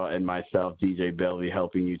Farrell, and myself, DJ Belvy,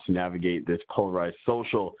 helping you to navigate this polarized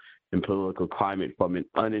social and political climate from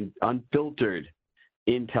an unfiltered,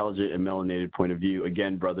 intelligent, and melanated point of view.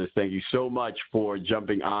 Again, brothers, thank you so much for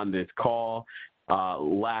jumping on this call.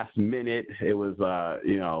 Last minute, it was a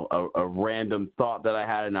random thought that I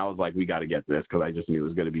had, and I was like, we got to get this because I just knew it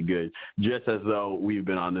was going to be good, just as though we've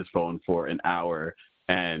been on this phone for an hour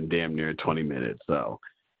and damn near 20 minutes. So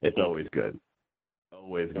it's always good.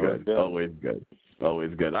 Always good.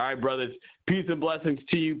 All right, brothers. Peace and blessings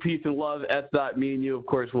to you. Peace and love. S-Dot, me and you, of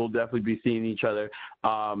course, will definitely be seeing each other.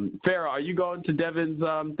 Farrah, are you going to Devin's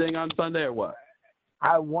thing on Sunday or what?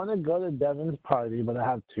 I want to go to Devin's party, but I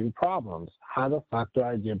have two problems. How the fuck do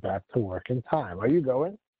I get back to work in time? Are you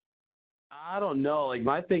going? I don't know. Like,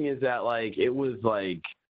 my thing is that, like, it was like,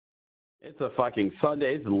 it's a fucking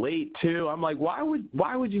Sunday. It's late too. I'm like, why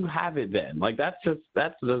would you have it then? Like, that's just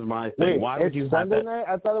my thing. Wait, why would you Sunday have that? night?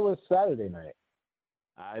 I thought it was Saturday night.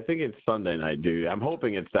 I think it's Sunday night, dude. I'm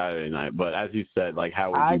hoping it's Saturday night, but as you said, like,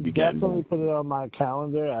 how would you begin? I definitely put it on my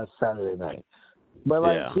calendar as Saturday night. But,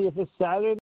 like, see, if it's Saturday